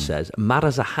 Joanne says, mad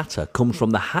as a hatter comes from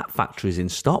the hat factories in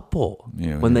Stockport.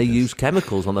 Yeah, when they it is. used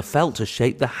chemicals on the felt to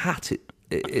shape the hat,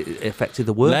 it affected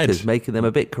the workers, Lead. making them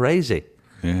a bit crazy.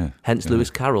 Yeah. Hence yeah.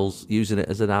 Lewis Carroll's using it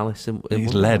as an Alice in It's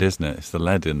Wonderland. lead, isn't it? It's the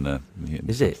lead in the.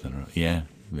 Is it? Yeah.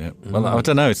 Yeah. Well, I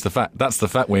don't know. It's the fact. That's the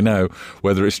fact we know.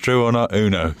 Whether it's true or not, who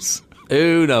knows?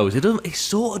 Who knows? It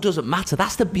sort of doesn't matter.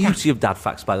 That's the beauty of dad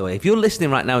facts, by the way. If you're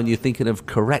listening right now and you're thinking of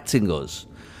correcting us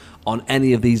on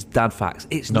any of these dad facts,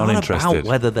 it's Not not interested. about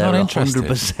whether they're Not interested.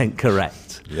 100%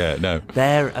 correct. Yeah. No.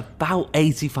 They're about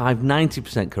 85,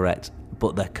 90% correct,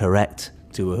 but they're correct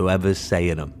to whoever's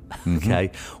saying them. Mm-hmm.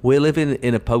 Okay? We're living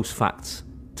in a post-fact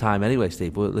time anyway,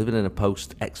 Steve. We're living in a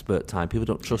post-expert time. People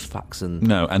don't trust facts and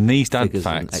No. And these dad figures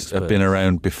and facts have been experts.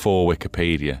 around before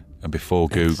Wikipedia and before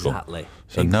Google. Exactly.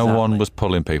 So no one Exactly. was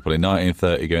pulling people in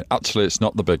 1930 going, actually, it's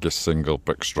not the biggest single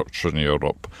brick structure in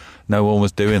Europe. No one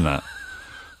was doing that.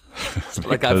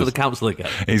 Like guy for the council again.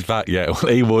 He's back, yeah.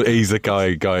 Well, he's the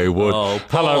guy who would. Oh,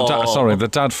 Hello, Paul. sorry, the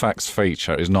Dad Facts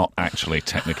feature is not actually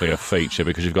technically a feature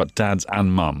because you've got dads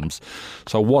and mums.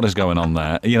 So what is going on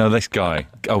there? You know, this guy,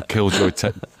 Killjoy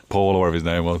Paul or whatever his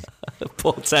name was.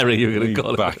 Poor Terry, you're going He's to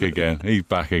call him. back again. He's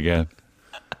back again.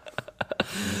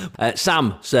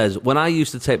 Sam says, when I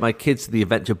used to take my kids to the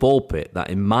Adventure Ball Pit, that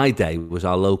in my day was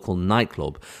our local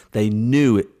nightclub, they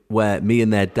knew where me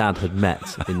and their dad had met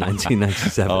in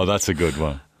 1997. Oh, that's a good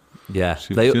one. Yeah.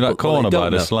 See that corner by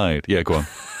the slide? Yeah, go on.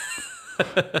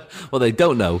 What they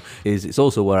don't know is it's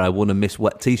also where I won a Miss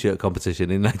Wet T-shirt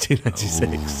competition in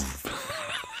 1996.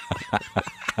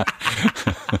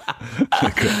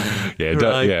 Yeah,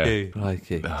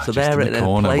 Crikey. Ah, So just they're in in the a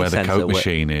corner play where the centre Coke where-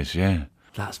 machine is, yeah.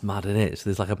 That's mad, isn't it? So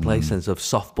there's like a play sense of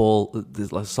softball,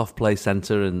 there's like a soft play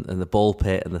centre and the ball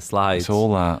pit and the slides. It's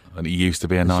all that. And it used to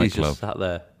be a She's nightclub. just sat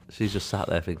there. She's just sat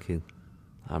there thinking,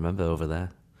 I remember over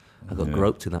there. I got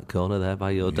groped in that corner there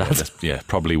by your dad. Yeah,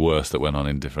 probably worse that went on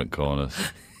in different corners.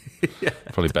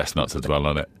 Probably best not to dwell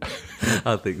on it.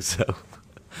 I think so.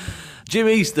 Jim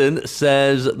Easton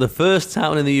says the first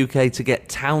town in the UK to get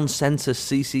town centre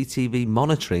CCTV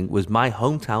monitoring was my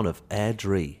hometown of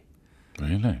Airdrie.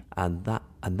 Really? And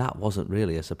that wasn't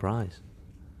really a surprise.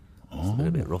 It's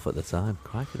a bit rough at the time.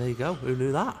 Crikey, there you go. Who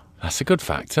knew that? That's a good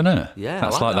fact, isn't it? Yeah,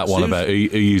 That's I like like that that. one about who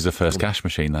used the first cash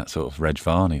machine, that sort of Reg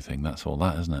Varney thing. That's all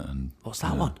that, isn't it? And What's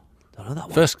that one? Don't know that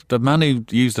one. the man who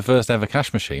used the first ever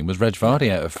cash machine was Reg Varney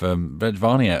out of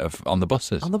on the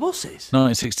buses. On the buses?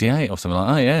 1968 or something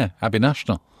like that, yeah. Abbey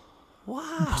National.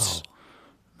 Wow.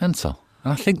 Mental.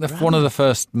 And I think one of the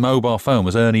first mobile phone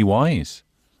was Ernie Wise.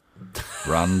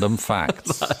 Random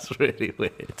facts. That's really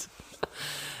weird.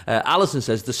 Alison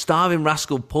says the Starving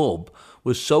Rascal pub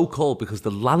was so called because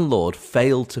the landlord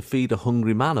failed to feed a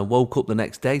hungry man and woke up the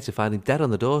next day to find him dead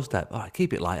on the doorstep. All right,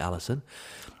 keep it light, Alison.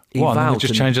 What, and then they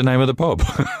just changed the name of the pub?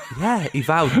 Yeah, he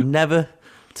vowed never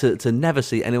to never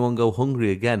see anyone go hungry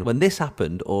again. When this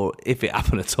happened, or if it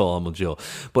happened at all, I'm unsure.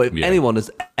 But if anyone has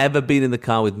ever been in the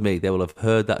car with me, they will have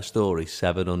heard that story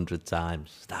 700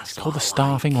 times. That's Called the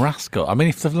Starving Rascal. I mean,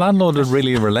 if the landlord had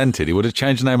really relented, he would have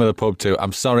changed the name of the pub to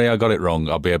 "I'm sorry, I got it wrong.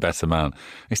 I'll be a better man,"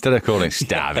 instead of calling it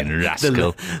Starving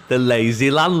Rascal. The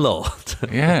lazy landlord.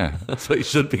 Yeah, That's what it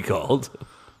should be called.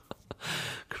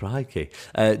 Crikey.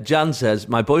 Jan says,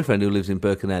 my boyfriend who lives in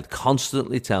Birkenhead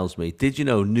constantly tells me, did you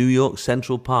know New York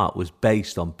Central Park was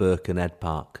based on Birkenhead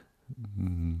Park?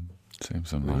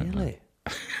 seems unlikely. Really?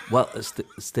 Well,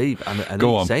 Steve, I know Go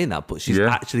you're on. saying that, but she's Yeah.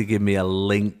 actually given me a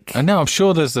link I know. I'm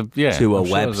sure there's a to a I'm sure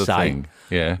there's website. thing.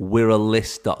 Yeah.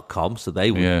 We'realist.com, so they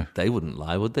Yeah. wouldn't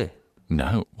lie, would they?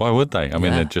 No, why would they? I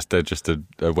mean, Yeah. they're just a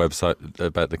website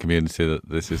about the community that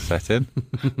this is set in.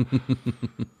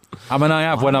 I mean, I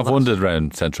have when I've wandered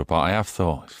around Central Park, I have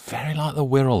thought it's very like the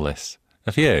Wirral. This,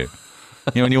 have you?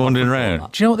 When you're wandering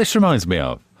around, do you know what this reminds me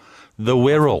of? The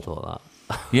Wirral. Thought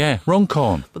that. Yeah,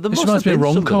 Runcorn. But there This must reminds me have of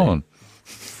been somebody. Runcorn.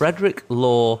 Frederick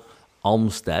Law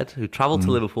Olmsted, who travelled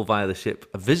to Liverpool via the ship,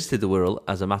 visited the Wirral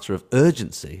as a matter of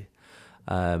urgency.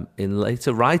 In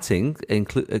later writing,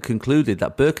 concluded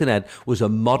that Birkenhead was a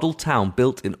model town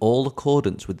built in all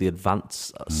accordance with the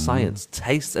advanced science,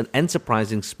 tastes, and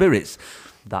enterprising spirits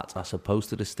that are supposed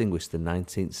to distinguish the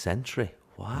 19th century.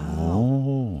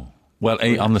 Wow. Well,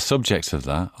 on the subject of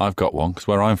that, I've got one, because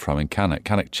where I'm from, in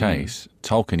Cannock Chase,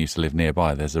 Tolkien used to live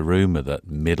nearby. There's a rumour that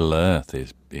Middle-earth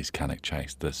is Cannock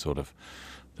Chase, the sort of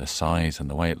the size and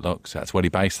the way it looks. That's what he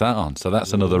based that on. So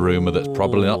that's another rumour that's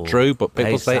probably not true, but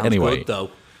people say it sounds anyway. Good,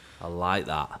 though. I like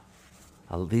that.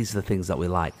 These are the things that we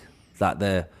like. That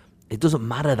it doesn't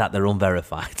matter that they're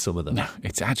unverified, some of them. No,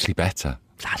 it's actually better.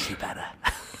 It's actually better.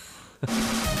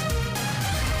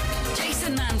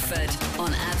 Jason Manford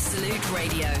on Absolute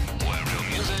Radio. Where real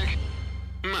music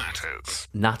matters.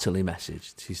 Natalie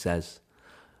messaged. She says,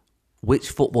 which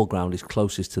football ground is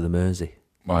closest to the Mersey?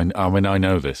 I mean, I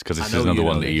know this, because this I is know another you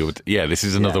one know that you this. would... Yeah, this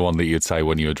is another Yeah. one that you'd say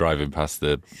when you were driving past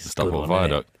the Stockport Good one,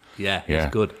 Viaduct. innit? Yeah, Yeah.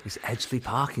 it's good. It's Edgeley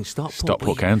Park in Stockport.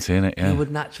 Stockport but County, innit? Yeah. You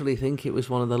would naturally think it was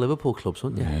one of the Liverpool clubs,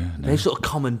 wouldn't you? Yeah, no. They've sort of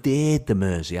commandeered the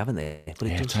Mersey, haven't they? But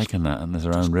Yeah, it just taken that, and there's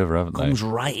their own river, haven't they? comes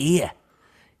right here.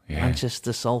 Yeah.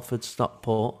 Manchester, Salford,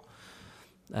 Stockport.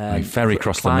 I mean, ferry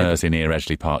across the Clive- Mersey near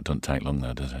Edgeley Park doesn't take long,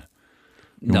 though, does it?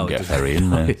 You No, won't get it a ferry in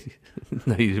there.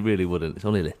 No, you really wouldn't. It's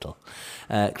only little.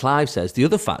 Clive says, the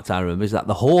other fact I remember is that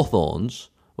the Hawthorns,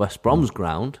 West Brom's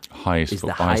ground, Highest, is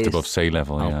the highest above sea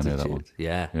level. Yeah, I know that altitude. one.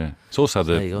 Yeah. Yeah, it's also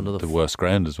There you go, the another worst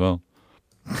ground as well.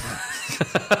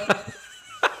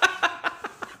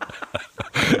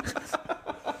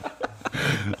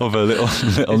 Of a little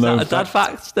Is known that a dad fact.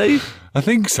 fact, Steve? I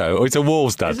think so. Oh, it's a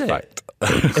Wolves dad Is it? fact.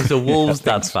 It's a Wolves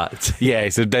dad fact. Yeah,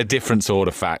 they're different sort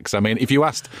of facts. I mean, if you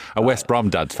asked a West Brom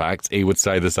dad fact, he would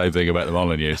say the same thing about the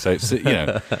Molineux. So it's,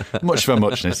 much for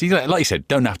muchness. Like you said,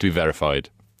 don't have to be verified.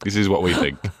 This is what we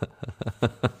think.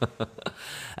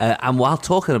 And while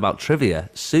talking about trivia,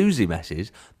 Susie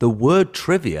messages, the word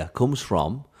trivia comes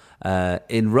from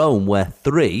in Rome where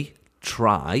three,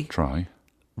 Try.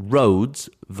 roads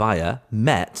via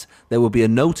met, there will be a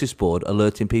notice board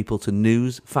alerting people to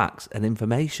news, facts, and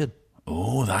information.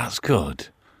 Oh, that's good.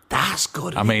 That's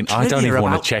good. I mean, I don't Trivia even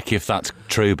want about- to check if that's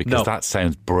true because No. that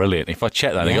sounds brilliant. If I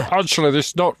check that, and Yeah. I go, actually, this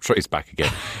is not true. It's back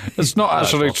again. It's not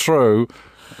actually true.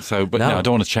 So, but no, No. I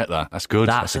don't want to check that. That's good.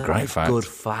 That's a great fact. Good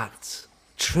fact.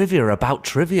 Trivia about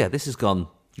trivia. This has gone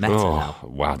meta now. Oh,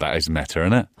 wow, that is meta,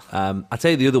 isn't it? I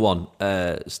tell you the other one,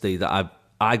 Steve, that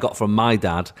I got from my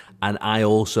dad, and I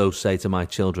also say to my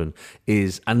children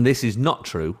is, and this is not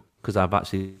true because I've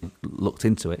actually looked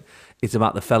into it. It's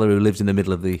about the fella who lives in the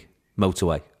middle of the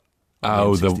motorway.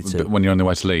 Oh, M62. when you're on the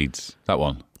way to Leeds, that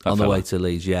one. That On the fella. way to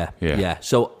Leeds, yeah. Yeah.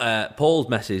 So Paul's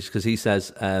message, because he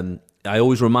says I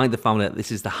always remind the family that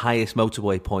this is the highest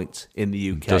motorway point in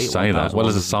the UK. It does say that. Well,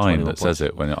 there's a sign that 1,121 says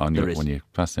it when you're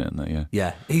passing it. Yeah.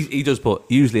 Yeah, he does put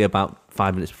usually about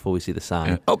 5 minutes before we see the sign.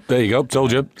 Yeah. Oh, there you go.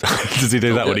 Told you. Does he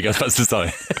do that when he goes past the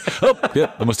sign? Oh,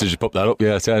 yeah. I must have just popped that up.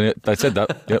 Yeah, I said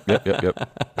that. Yep.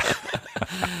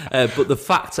 But the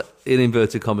fact, in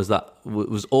inverted commas, that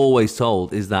was always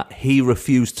told is that he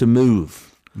refused to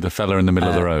move. The fella in the middle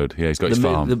of the road. Yeah, he's got his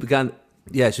farm.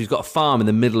 So he's got a farm in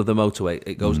the middle of the motorway.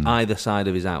 It goes either side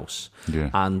of his house. Yeah.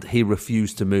 And he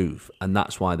refused to move. And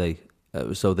that's why they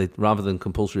rather than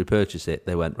compulsory purchase it,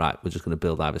 they went, right, we're just going to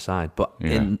build either side. But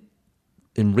in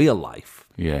real life...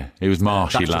 Yeah, it was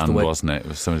marshy land, wasn't it? It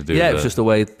was something to do with it was just the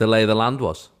way the lay of the land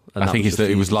was. And I think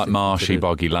it was like marshy,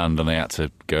 boggy land, and they had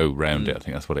to go round it. I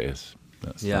think that's what it is.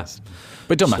 But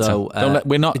it doesn't matter.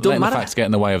 We're not letting the facts get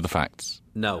in the way of the facts.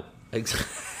 No,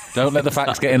 exactly. Don't let the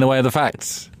facts get in the way of the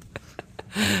facts.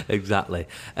 Exactly.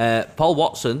 Paul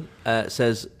Watson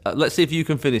says, let's see if you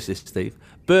can finish this, Steve.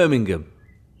 Birmingham.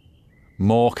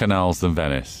 More canals than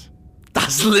Venice.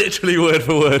 That's literally word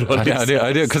for word what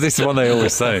I do, because this is one they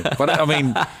always say. But I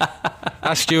mean,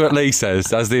 as Stuart Lee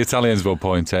says, as the Italians will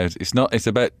point out, it's not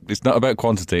about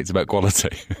quantity, it's about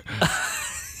quality.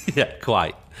 Yeah,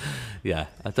 quite. Yeah,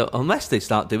 unless they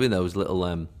start doing those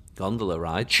little gondola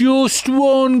rides. Just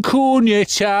one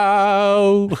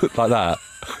cornetto, like that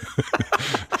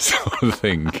sort of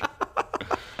thing.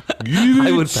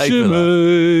 I would pay for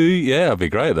that. Yeah, that'd be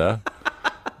great there.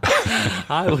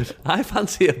 I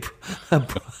fancy a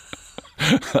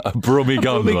Brummy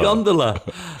gondola. gondola.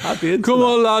 I'd be into Come that.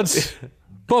 on, lads.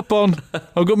 Pop on.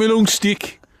 I've got my long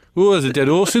stick. Oh, there's a dead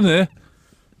horse in there.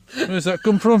 Where's that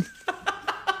come from?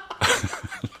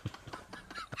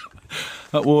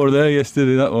 That water there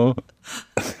yesterday, that one.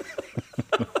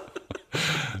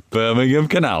 Birmingham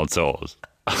Canal Tours.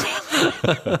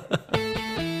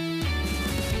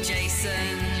 Jason.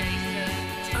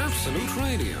 Absolute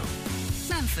Radio,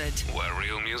 Manford. where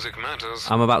real music matters.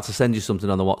 I'm about to send you something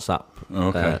on the WhatsApp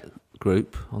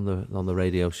group, on the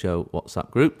radio show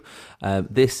WhatsApp group.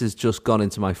 This has just gone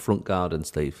into my front garden,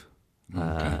 Steve.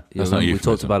 We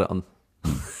talked about it on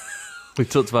we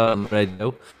talked about it on the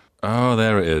radio. Oh,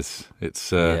 there it is. It's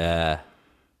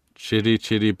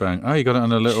Chitty Bang. Oh, you got it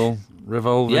on a little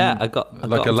revolving. Yeah, I got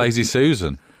like a Lazy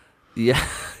Susan. Yeah.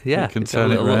 You can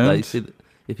turn it around.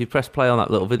 If you press play on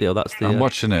that little video, that's the. I'm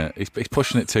watching it. He's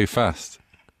pushing it too fast.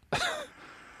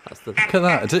 That's the. Look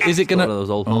at that. Is it gonna? One of those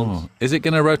old ones. Is it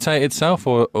gonna rotate itself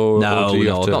or No, or do you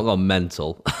I've have to... not gone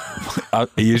mental. Are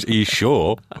you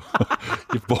sure?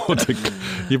 You bought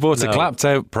a clapped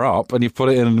out prop and you've put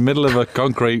it in the middle of a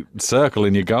concrete circle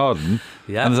in your garden.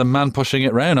 Yeah. And there's a man pushing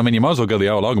it round. I mean, you might as well go the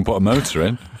whole hog and put a motor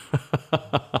in.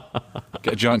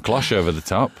 Get a giant cloche over the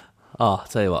top. Oh, I'll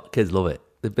tell you what, kids love it.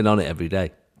 They've been on it every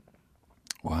day.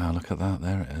 Wow, look at that.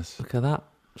 There it is. Look at that.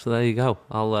 So there you go.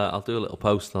 I'll do a little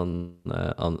post on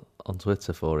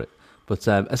Twitter for it. But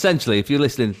essentially, if you're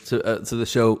listening to the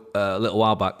show a little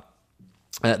while back,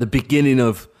 at the beginning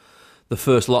of the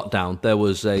first lockdown, there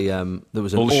was an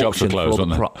all the shops were closed,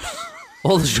 weren't they?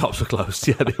 All the shops were closed.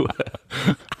 Yeah, they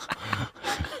were.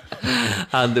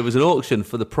 And there was an auction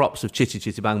for the props of Chitty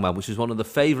Chitty Bang Bang, which is one of the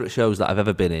favourite shows that I've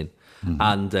ever been in. Mm-hmm.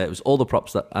 And it was all the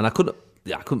props and I couldn't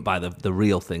buy the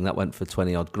real thing that went for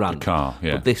 20 odd grand. The car,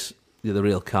 yeah. But the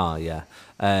real car, yeah.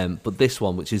 But this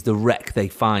one, which is the wreck they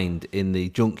find in the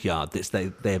junkyard,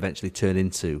 they eventually turn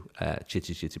into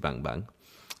Chitty Chitty Bang Bang.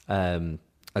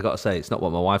 I got to say, it's not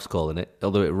what my wife's calling it,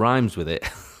 although it rhymes with it.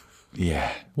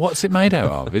 Yeah. What's it made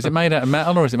out of? Is it made out of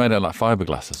metal or is it made out of like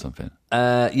fiberglass or something?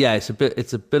 Yeah, it's a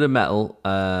bit of metal.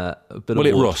 A bit Will of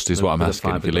it wood, rust? Is what I'm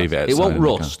asking. If you leave it outside, it won't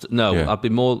rust. No, yeah.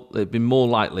 It'd be more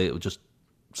likely it would just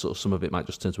sort of some of it might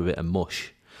just turn to a bit of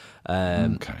mush.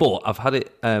 Okay. But I've had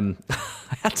it. I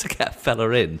had to get a fella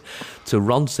in to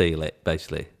Ron seal it,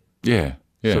 basically. Yeah.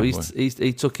 Yeah. So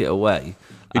he took it away.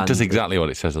 It does exactly what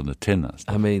it says on the tin. That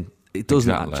stuff. I mean, it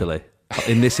doesn't actually.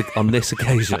 On this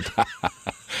occasion.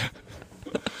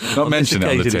 Not mentioned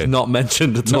on the tin. It's not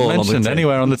mentioned at all. Not mentioned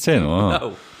anywhere on the tin. Oh.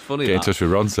 No, funny. Get in touch with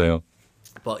Ron Sale.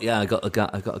 But yeah, I got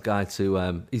a guy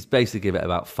to. He's basically give it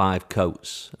about 5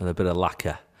 coats and a bit of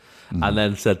lacquer, and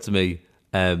then said to me,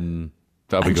 That'll be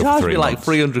and good for charged 3 me like months.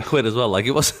 300 quid as well. Like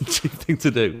it wasn't a cheap thing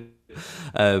to do.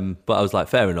 But I was like,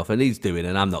 fair enough, and he's doing it,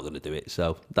 and I'm not going to do it.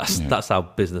 So that's how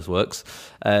business works.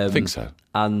 I think so.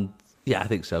 And yeah, I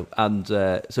think so. And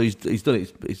so he's done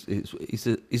it. He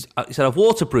said, I've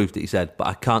waterproofed it, he said, but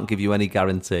I can't give you any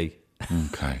guarantee.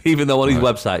 Okay. Even though on his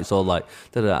website it's all like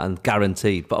da-da-da, and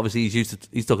guaranteed. But obviously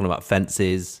he's talking about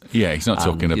fences. Yeah, he's not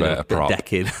talking about a prop.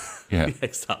 Decking. Yeah.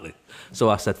 Exactly. So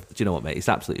I said, do you know what, mate? It's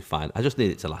absolutely fine. I just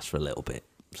need it to last for a little bit.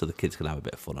 so the kids can have a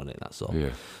bit of fun on it. That's all.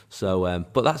 Yeah. So,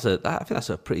 but I think that's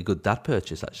a pretty good dad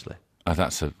purchase, actually.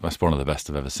 That's one of the best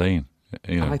I've ever seen.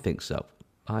 You know. I think so.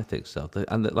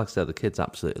 And like I said, the kids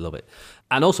absolutely love it.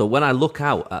 And also, when I look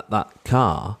out at that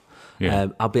car,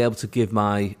 I'll be able to give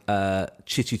my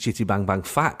Chitty Chitty Bang Bang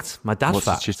fact, my dad's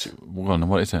fact.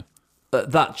 What is it?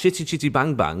 That Chitty Chitty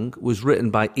Bang Bang was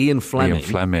written by Ian Fleming. Ian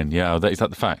Fleming, yeah. Is that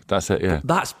the fact? That's it, yeah.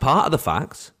 That's part of the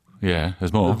fact. Yeah,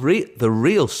 there's more. The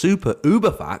real super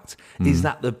uber fact is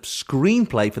that the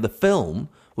screenplay for the film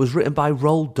was written by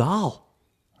Roald Dahl.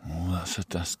 Oh,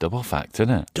 that's double fact, isn't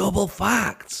it? Double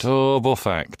fact. Double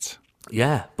fact.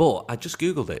 Yeah, but I just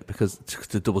Googled it because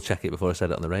to double check it before I said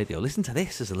it on the radio. Listen to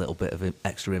this as a little bit of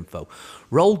extra info.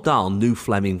 Roald Dahl knew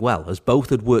Fleming well, as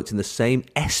both had worked in the same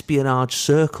espionage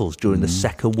circles during the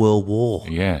Second World War.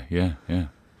 Yeah.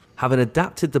 Having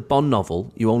adapted the Bond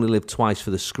novel, You Only Live Twice,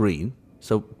 for the screen,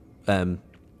 so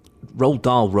Roald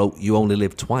Dahl wrote You Only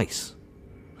Live Twice.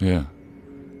 Yeah.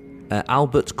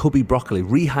 Albert Cubby Broccoli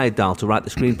rehired Dahl to write the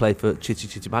screenplay for Chitty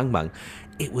Chitty Bang Bang.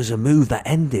 It was a move that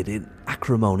ended in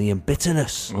acrimony and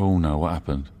bitterness. Oh, no, what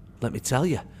happened? Let me tell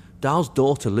you. Dahl's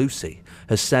daughter, Lucy,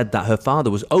 has said that her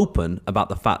father was open about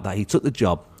the fact that he took the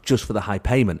job just for the high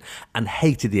payment and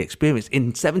hated the experience. In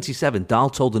 1977, Dahl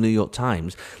told the New York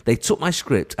Times, they took my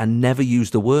script and never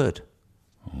used a word,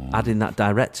 adding that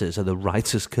directors are the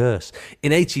writer's curse.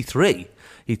 In 1983,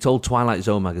 he told Twilight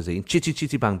Zone magazine, Chitty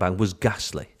Chitty Bang Bang was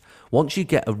ghastly. Once you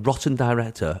get a rotten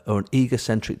director or an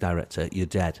egocentric director, you're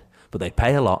dead. But they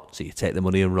pay a lot, so you take the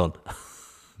money and run.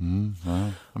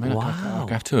 Wow. I mean, Wow.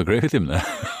 I have to agree with him there.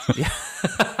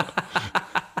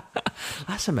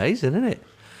 That's amazing, isn't it?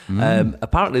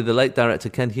 Apparently, the late director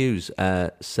Ken Hughes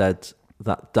said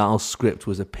that Dahl's script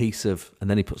was a piece of... And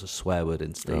then he puts a swear word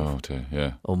in, Steve. Oh, dear,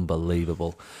 yeah.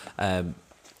 Unbelievable.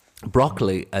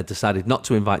 Broccoli decided not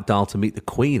to invite Dahl to meet the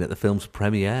Queen at the film's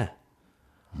premiere.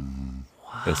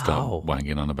 They'll start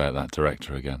wanging on about that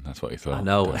director again. That's what he thought. I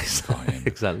know. Don't invite him.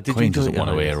 Exactly. Did Queen you do doesn't it, want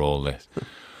to Iris? hear all this.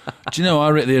 Do you know I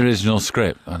read the original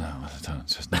script? Oh, no, I don't.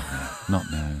 It's just not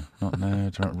now. Not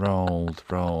now. Rolled.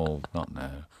 Not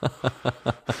now.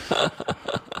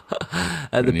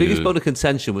 The biggest bone of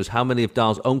contention was how many of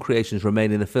Dahl's own creations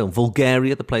remain in the film.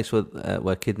 Bulgaria, the place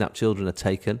where kidnapped children are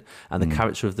taken, and the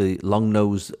character of the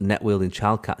long-nosed, net-wielding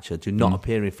child catcher do not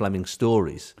appear in Fleming's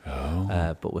stories,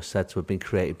 but were said to have been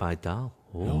created by Dahl.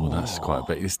 Oh, that's quite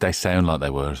a bit. They sound like they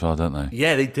were as well, don't they?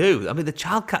 Yeah, they do. I mean, the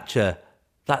child catcher,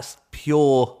 that's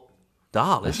pure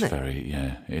Dahl, isn't it?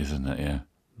 It is, isn't it? Yeah.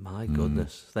 My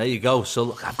goodness. There you go. So,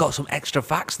 look, I've got some extra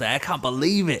facts there. I can't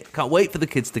believe it. Can't wait for the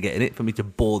kids to get in it, for me to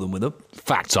bore them with them.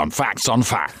 Facts on facts on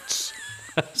facts.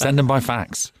 Send them by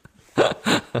fax.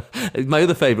 My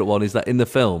other favourite one is that in the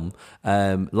film,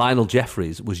 Lionel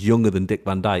Jeffries was younger than Dick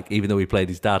Van Dyke, even though he played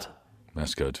his dad.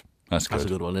 That's good. That's a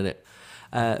good one, isn't it?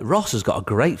 Ross has got a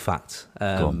great fact.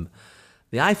 The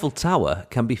Eiffel Tower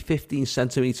can be 15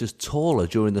 centimetres taller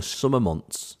during the summer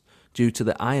months due to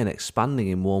the iron expanding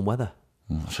in warm weather.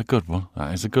 That's a good one.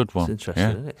 That is a good one. It's interesting,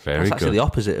 isn't it? Very That's good. actually the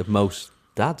opposite of most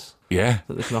dads. Yeah.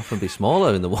 That they can often be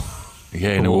smaller in the warm.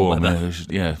 Yeah, in a warm weather.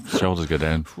 Yeah, shoulders go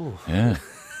down. Yeah.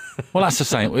 Well, that's the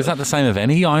same. Is that the same of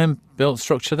any iron-built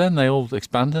structure then? They all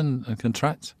expand and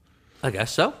contract? I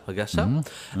guess so.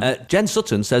 Jen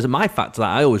Sutton says, my fact that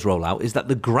I always roll out is that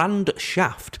the Grand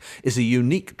Shaft is a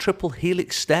unique triple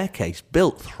helix staircase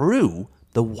built through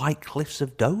the White Cliffs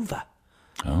of Dover.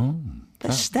 Oh.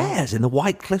 There's stairs in the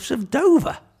White Cliffs of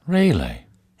Dover. Really?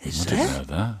 Is I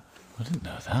didn't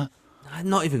know that. I'm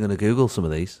not even going to Google some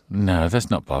of these. No, let's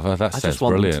not bother. That sounds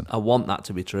brilliant. I want that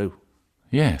to be true.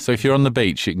 Yeah, so if you're on the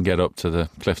beach, you can get up to the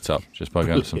cliff top just by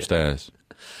going up some stairs.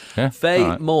 Yeah?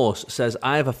 Faye Morse says,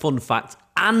 I have a fun fact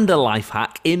and a life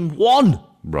hack in one.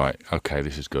 Right, okay,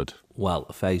 this is good. Well,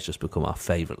 Faye's just become our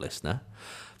favourite listener.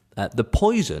 The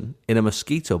poison in a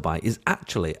mosquito bite is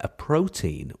actually a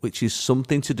protein, which is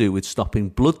something to do with stopping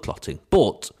blood clotting,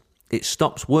 but it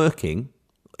stops working,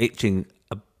 itching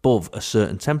above a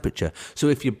certain temperature. So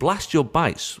if you blast your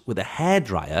bites with a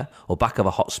hairdryer or back of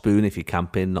a hot spoon if you're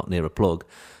camping, not near a plug,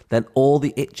 then all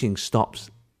the itching stops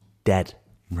dead.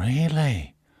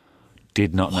 Really?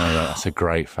 Did not know that. That's a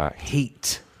great fact.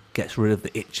 Heat gets rid of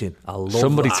the itching. I love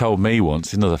Somebody that. told me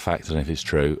once, another fact, I don't know if it's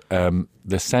true,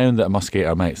 the sound that a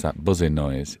mosquito makes, that buzzing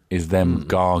noise, is them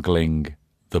gargling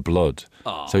the blood.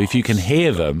 So if you can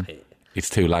hear them, it's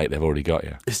too late. They've already got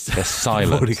you. They're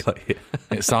silent. already got you.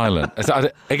 It's silent.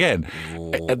 Again,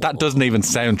 that doesn't even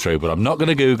sound true, but I'm not going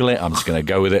to Google it. I'm just going to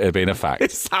go with it as being a fact.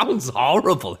 It sounds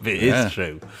horrible if it is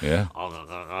true. Yeah.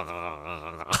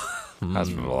 That's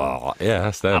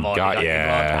them. Got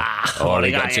you.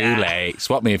 Already got too late.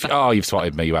 Swap me if... Oh, you've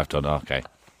swatted me. You have done. Okay.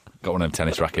 Got one of them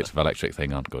tennis rackets with electric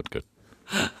thing on. Good.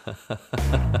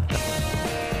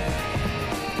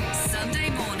 Sunday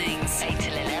mornings, 8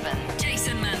 till 11.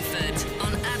 Jason Manford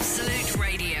on Absolute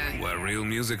Radio. Where real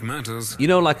music matters. You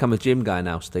know, like I'm a gym guy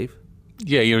now, Steve.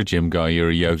 Yeah, you're a gym guy. You're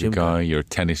a yoga Gym guy. guy. You're a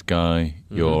tennis guy.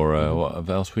 You're what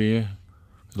else were you?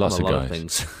 Lots I'm of a lot guys. of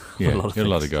things. Yeah, a lot of you're a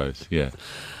lot things. of guys. Yeah.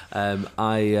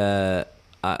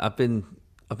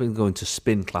 I've been going to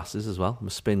spin classes as well. I'm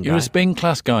a spin guy. You're a spin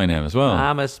class guy now as well.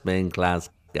 I'm a spin class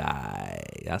guy.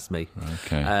 That's me.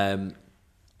 Okay.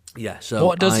 Yeah. So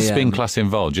What does a spin um, class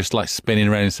involve? Just like spinning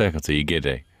around in a circle till you're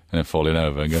giddy and then falling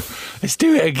over and go, let's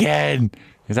do it again.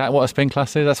 Is that what a spin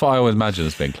class is? That's what I always imagine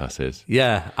a spin class is.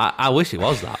 Yeah, I wish it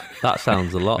was that. That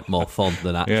sounds a lot more fun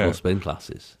than actual Yeah. spin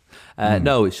classes.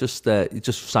 No, it's just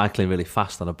cycling really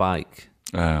fast on a bike.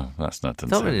 Oh, that's not. I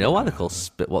don't really know why they're called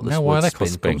what the No, why are word they called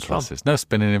spin comes from. classes? No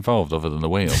spinning involved other than the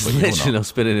wheel. But you're Literally not. no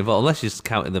spinning involved, unless you're just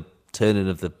counting the turning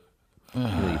of the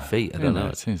your feet. I don't know.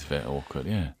 It seems a bit awkward,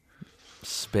 yeah.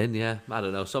 Spin, yeah. I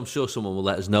don't know. So I'm sure someone will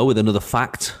let us know with another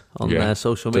fact on their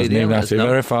social media. Doesn't even Let have us to be know.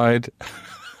 verified.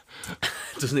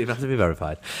 Doesn't even have to be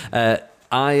verified.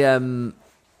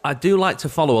 I do like to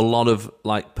follow a lot of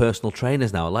like personal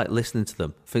trainers now. I like listening to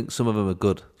them. I think some of them are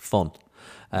good, fun.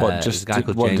 What, there's just a guy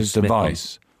called what James does Smith on-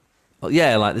 device? Well,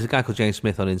 yeah, like there's a guy called James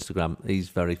Smith on Instagram. He's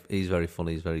very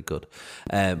funny. He's very good.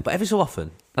 But every so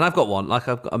often, and I've got one. Like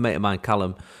I've got a mate of mine,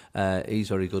 Callum. He's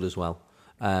very good as well.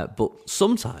 But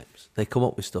sometimes they come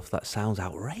up with stuff that sounds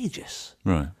outrageous.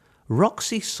 Right.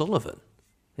 Roxy Sullivan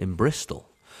in Bristol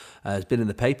has been in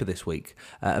the paper this week.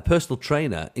 A personal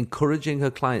trainer encouraging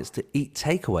her clients to eat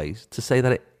takeaways to say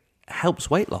that it helps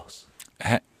weight loss.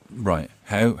 Right.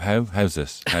 How's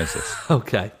this?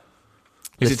 Okay.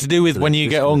 Is it to do with when you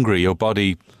get hungry, your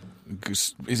body?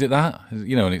 Is it that?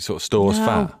 You know, and it sort of stores No.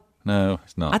 fat. No,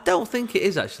 it's I not. don't think it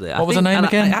is actually. What was her name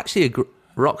again? I actually agree.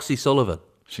 Roxy Sullivan.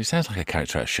 She sounds like a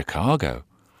character out of Chicago.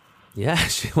 Yeah,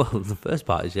 well, the first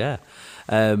part is, yeah.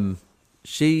 I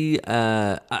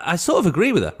sort of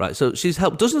agree with her, right? So she's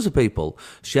helped dozens of people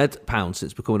shed pounds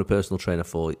since becoming a personal trainer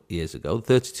 4 years ago.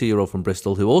 The 32-year-old from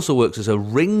Bristol who also works as a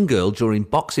ring girl during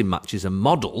boxing matches and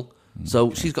model.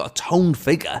 So she's got a toned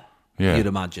figure, Yeah. you'd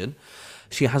imagine.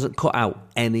 She hasn't cut out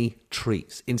any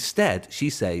treats. Instead, she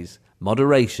says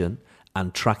moderation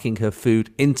and tracking her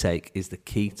food intake is the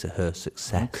key to her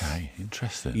success. Okay,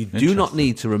 interesting. You do not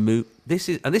need to remove this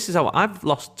is how I've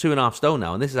lost 2.5 stone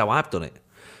now, and this is how I've done it.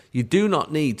 You do not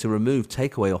need to remove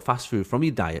takeaway or fast food from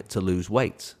your diet to lose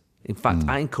weight. In fact,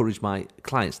 I encourage my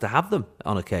clients to have them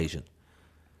on occasion.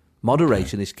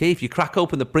 Moderation is key. If you crack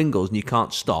open the Pringles and you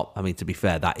can't stop, I mean, to be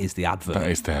fair, that is the advert. That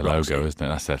is their Roxy. logo, isn't it?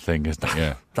 That's their thing, isn't it?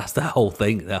 Yeah. That's their whole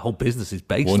thing. Their whole business is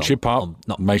based Once on... you pop,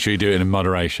 not make sure you do it in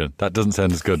moderation. That doesn't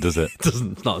sound as good, does it?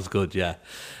 It's not as good, yeah.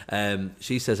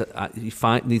 She says you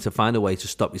need to find a way to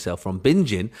stop yourself from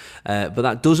binging, but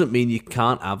that doesn't mean you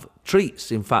can't have treats.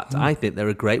 In fact, I think they're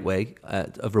a great way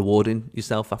of rewarding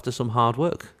yourself after some hard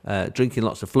work. Drinking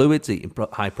lots of fluids, eating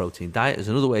high-protein diet is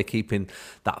another way of keeping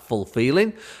that full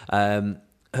feeling.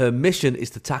 Her mission is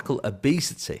to tackle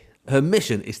obesity.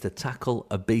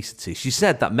 She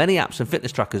said that many apps and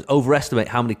fitness trackers overestimate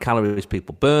how many calories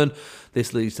people burn.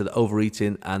 This leads to the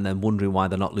overeating and then wondering why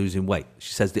they're not losing weight.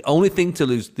 She says the only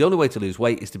way to lose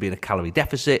weight is to be in a calorie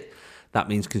deficit. That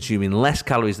means consuming less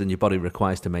calories than your body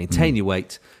requires to maintain your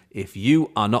weight. If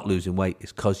you are not losing weight,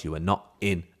 it's because you are not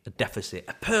in a deficit.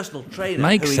 A personal trainer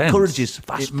who encourages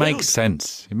fast food. Makes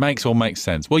sense. It makes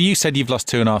sense. Well, you said you've lost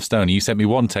 2.5 stone. You sent me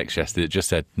one text yesterday that just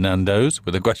said Nando's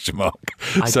with a question mark.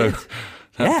 I did. That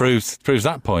Yeah. proves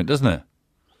that point, doesn't it?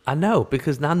 I know,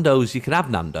 because Nando's, you can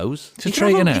have Nando's. It's a You can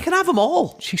treat, have them- innit? You can have them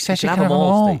all. She said you you can have them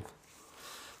all. Steve.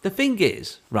 The thing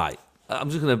is, right,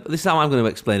 this is how I'm going to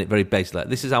explain it very basically.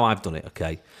 This is how I've done it,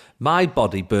 okay? My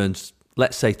body burns,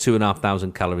 let's say,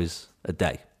 2,500 calories a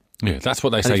day. Yeah, that's what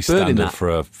they say it's burning standard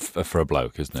that. for a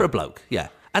bloke, isn't it? For a bloke, yeah.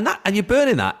 And you're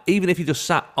burning that even if you just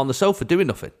sat on the sofa doing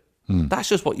nothing. That's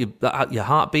just what your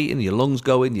heart beating, your lungs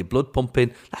going, your blood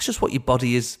pumping. That's just what your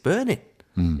body is burning.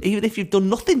 Even if you've done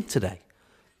nothing today,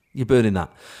 you're burning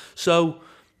that. So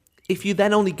if you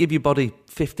then only give your body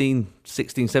 15,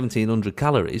 16, 1,700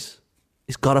 calories,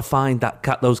 it's got to find that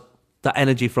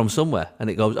energy from somewhere. And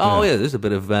it goes, yeah, there's a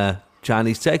bit of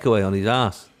Chinese takeaway on his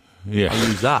ass. Yeah. I'll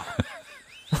use that.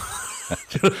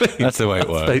 Do you know what I mean? That's the way it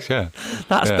works, yeah.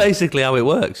 That's Yeah. basically how it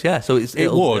works, yeah. So It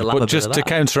would, but just to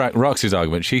counteract Roxy's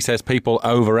argument, she says people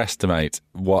overestimate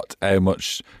how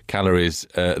much calories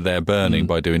they're burning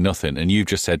by doing nothing, and you've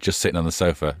just said just sitting on the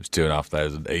sofa is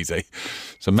 2,500 easy.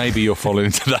 So maybe you're falling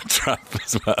into that trap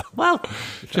as well.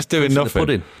 Just doing the nothing.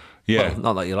 pudding. Yeah, Well,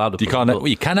 not that you're allowed to. you can't.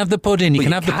 You can have the pudding. You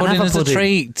can have the pudding as a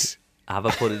treat. Have a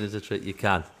pudding as a treat. You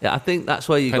can. Yeah, I think that's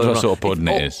where you go. Depends what sort of pudding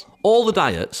it is. All the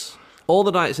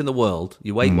diets in the world,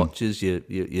 your Weight Watchers, your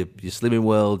Slimming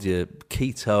World, your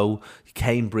Keto, your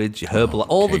Cambridge, your Herbal,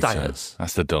 all the Keto. diets.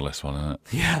 That's the dullest one, isn't it?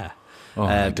 Yeah. Oh,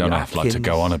 they don't your have like to Atkins.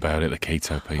 go on about it, the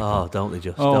keto people. Oh, don't they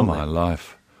just? Oh, don't my they?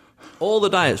 life. All the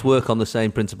diets work on the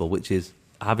same principle, which is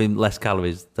having less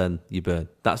calories than you burn.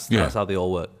 That's how they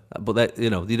all work. But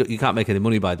you can't make any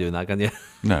money by doing that, can you?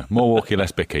 No, more walky,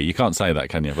 less bicky. You can't say that,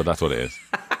 can you? But that's what it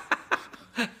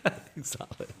is.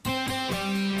 Exactly.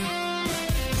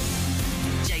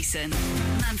 Jason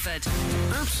Manford,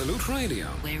 Absolute Radio.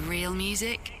 where real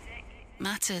music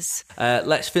matters.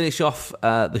 Let's finish off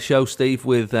the show, Steve,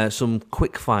 with some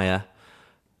quick-fire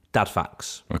dad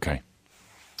facts. Okay.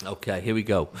 Okay, here we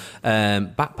go.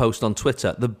 Back post on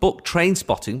Twitter. The book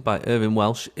Trainspotting by Irving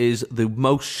Welsh is the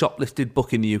most shoplifted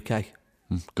book in the UK.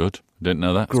 Good. Didn't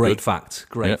know that. It's Great good. fact.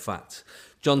 Great Yep. fact.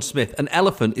 John Smith. An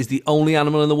elephant is the only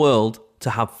animal in the world to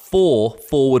have 4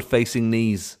 forward-facing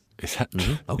knees. Is that,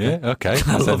 Okay. Yeah, okay. That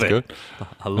love sounds it. good.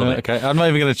 I love it. Okay, I'm not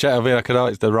even going to check. I'll be like, oh,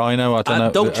 it's the rhino. I don't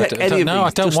know. Don't check any of No, I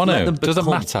these. don't Just want let to. them It doesn't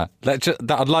become- matter.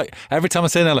 I'd like every time I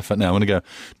see an elephant now, I'm going to go.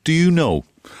 Do you know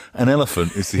an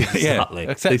elephant is the Exactly.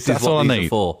 Yeah, This that's is all what I these need. are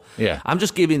for. Yeah. I'm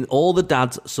just giving all the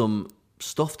dads some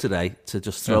stuff today to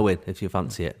just throw in if you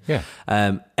fancy it. Yeah.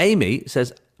 Amy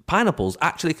says pineapples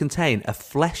actually contain a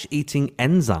flesh-eating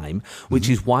enzyme, which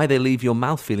is why they leave your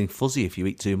mouth feeling fuzzy if you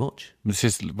eat too much. This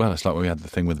is it's like we had the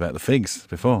thing about the figs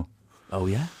before. Oh,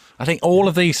 yeah? I think all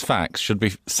of these facts should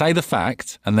be say the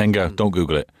fact and then go. Don't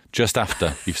Google it. Just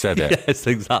after you've said it. Yes,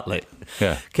 exactly.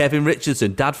 Yeah. Kevin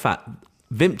Richardson, dad fact.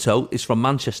 Vimto is from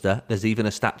Manchester. There's even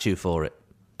a statue for it.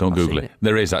 Don't I've Google seen it.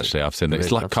 There is actually. I've seen it. There It's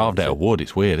is, like I've carved seen out it. of wood.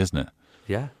 It's weird, isn't it?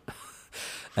 Yeah.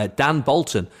 Dan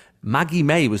Bolton. Maggie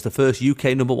May was the first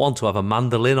UK number 1 to have a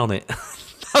mandolin on it.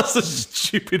 That's a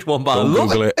stupid one, but Don't I love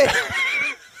Google it.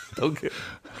 Don't go-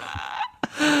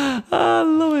 I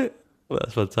love it. Well,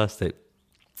 that's fantastic.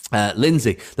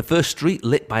 Lindsay, the first street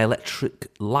lit by electric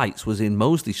lights was in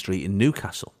Mosley Street in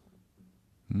Newcastle.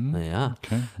 There you are.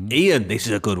 Okay. Ian, this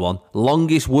is a good one.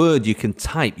 Longest word you can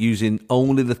type using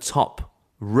only the top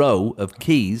row of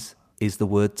keys is the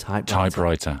word typewriter.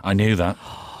 Typewriter. I knew that.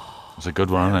 It's a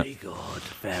good one, isn't Very it? good.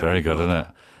 Very good, isn't it?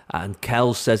 And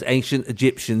Kel says ancient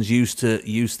Egyptians used to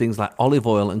use things like olive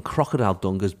oil and crocodile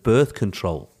dung as birth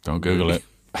control. Don't Google it.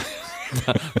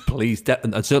 Please,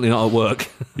 and certainly not at work.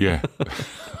 Yeah.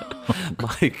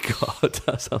 My God,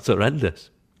 that sounds horrendous.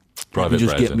 Private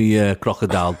Just browser. get me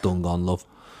crocodile dung on, love.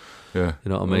 Yeah. You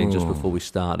know what I mean? Just before we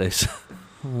start this.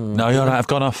 No, you're right. I've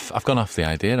gone off the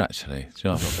idea actually. Do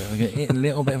you know, I get a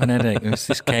little bit of an headache.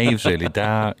 This cave's really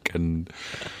dark, and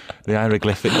the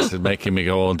hieroglyphics are making me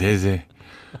go all dizzy.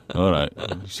 All right,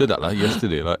 you said that like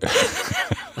yesterday. Like,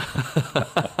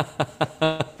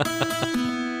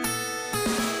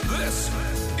 This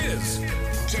is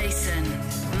Jason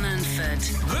Manford,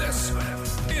 this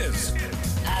is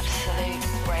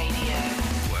Absolute Radio.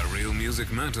 where real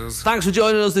music matters. Thanks for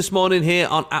joining us this morning here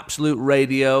on Absolute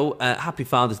Radio. Happy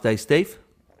Father's Day, Steve.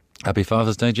 Happy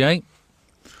Father's Day, Jay.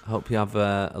 Hope you have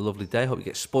a lovely day. Hope you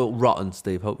get spoiled rotten,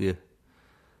 Steve. Hope you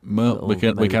Well, we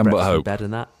can maybe but breakfast in hope. bed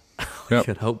and that. We Yep.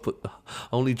 can hope, but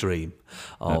only dream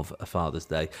of a Father's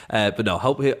Day. But no,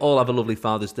 hope you all have a lovely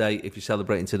Father's Day if you're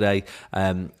celebrating today.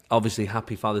 Obviously,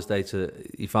 happy Father's Day to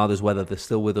your fathers, whether they're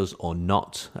still with us or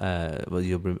not. Well,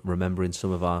 you're remembering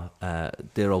some of our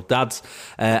dear old dads.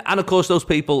 And of course, those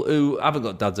people who haven't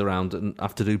got dads around and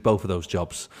have to do both of those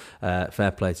jobs.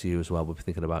 Fair play to you as well. We'll be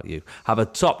thinking about you. Have a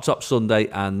top Sunday,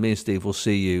 and me and Steve will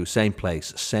see you same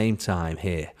place, same time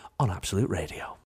here on Absolute Radio.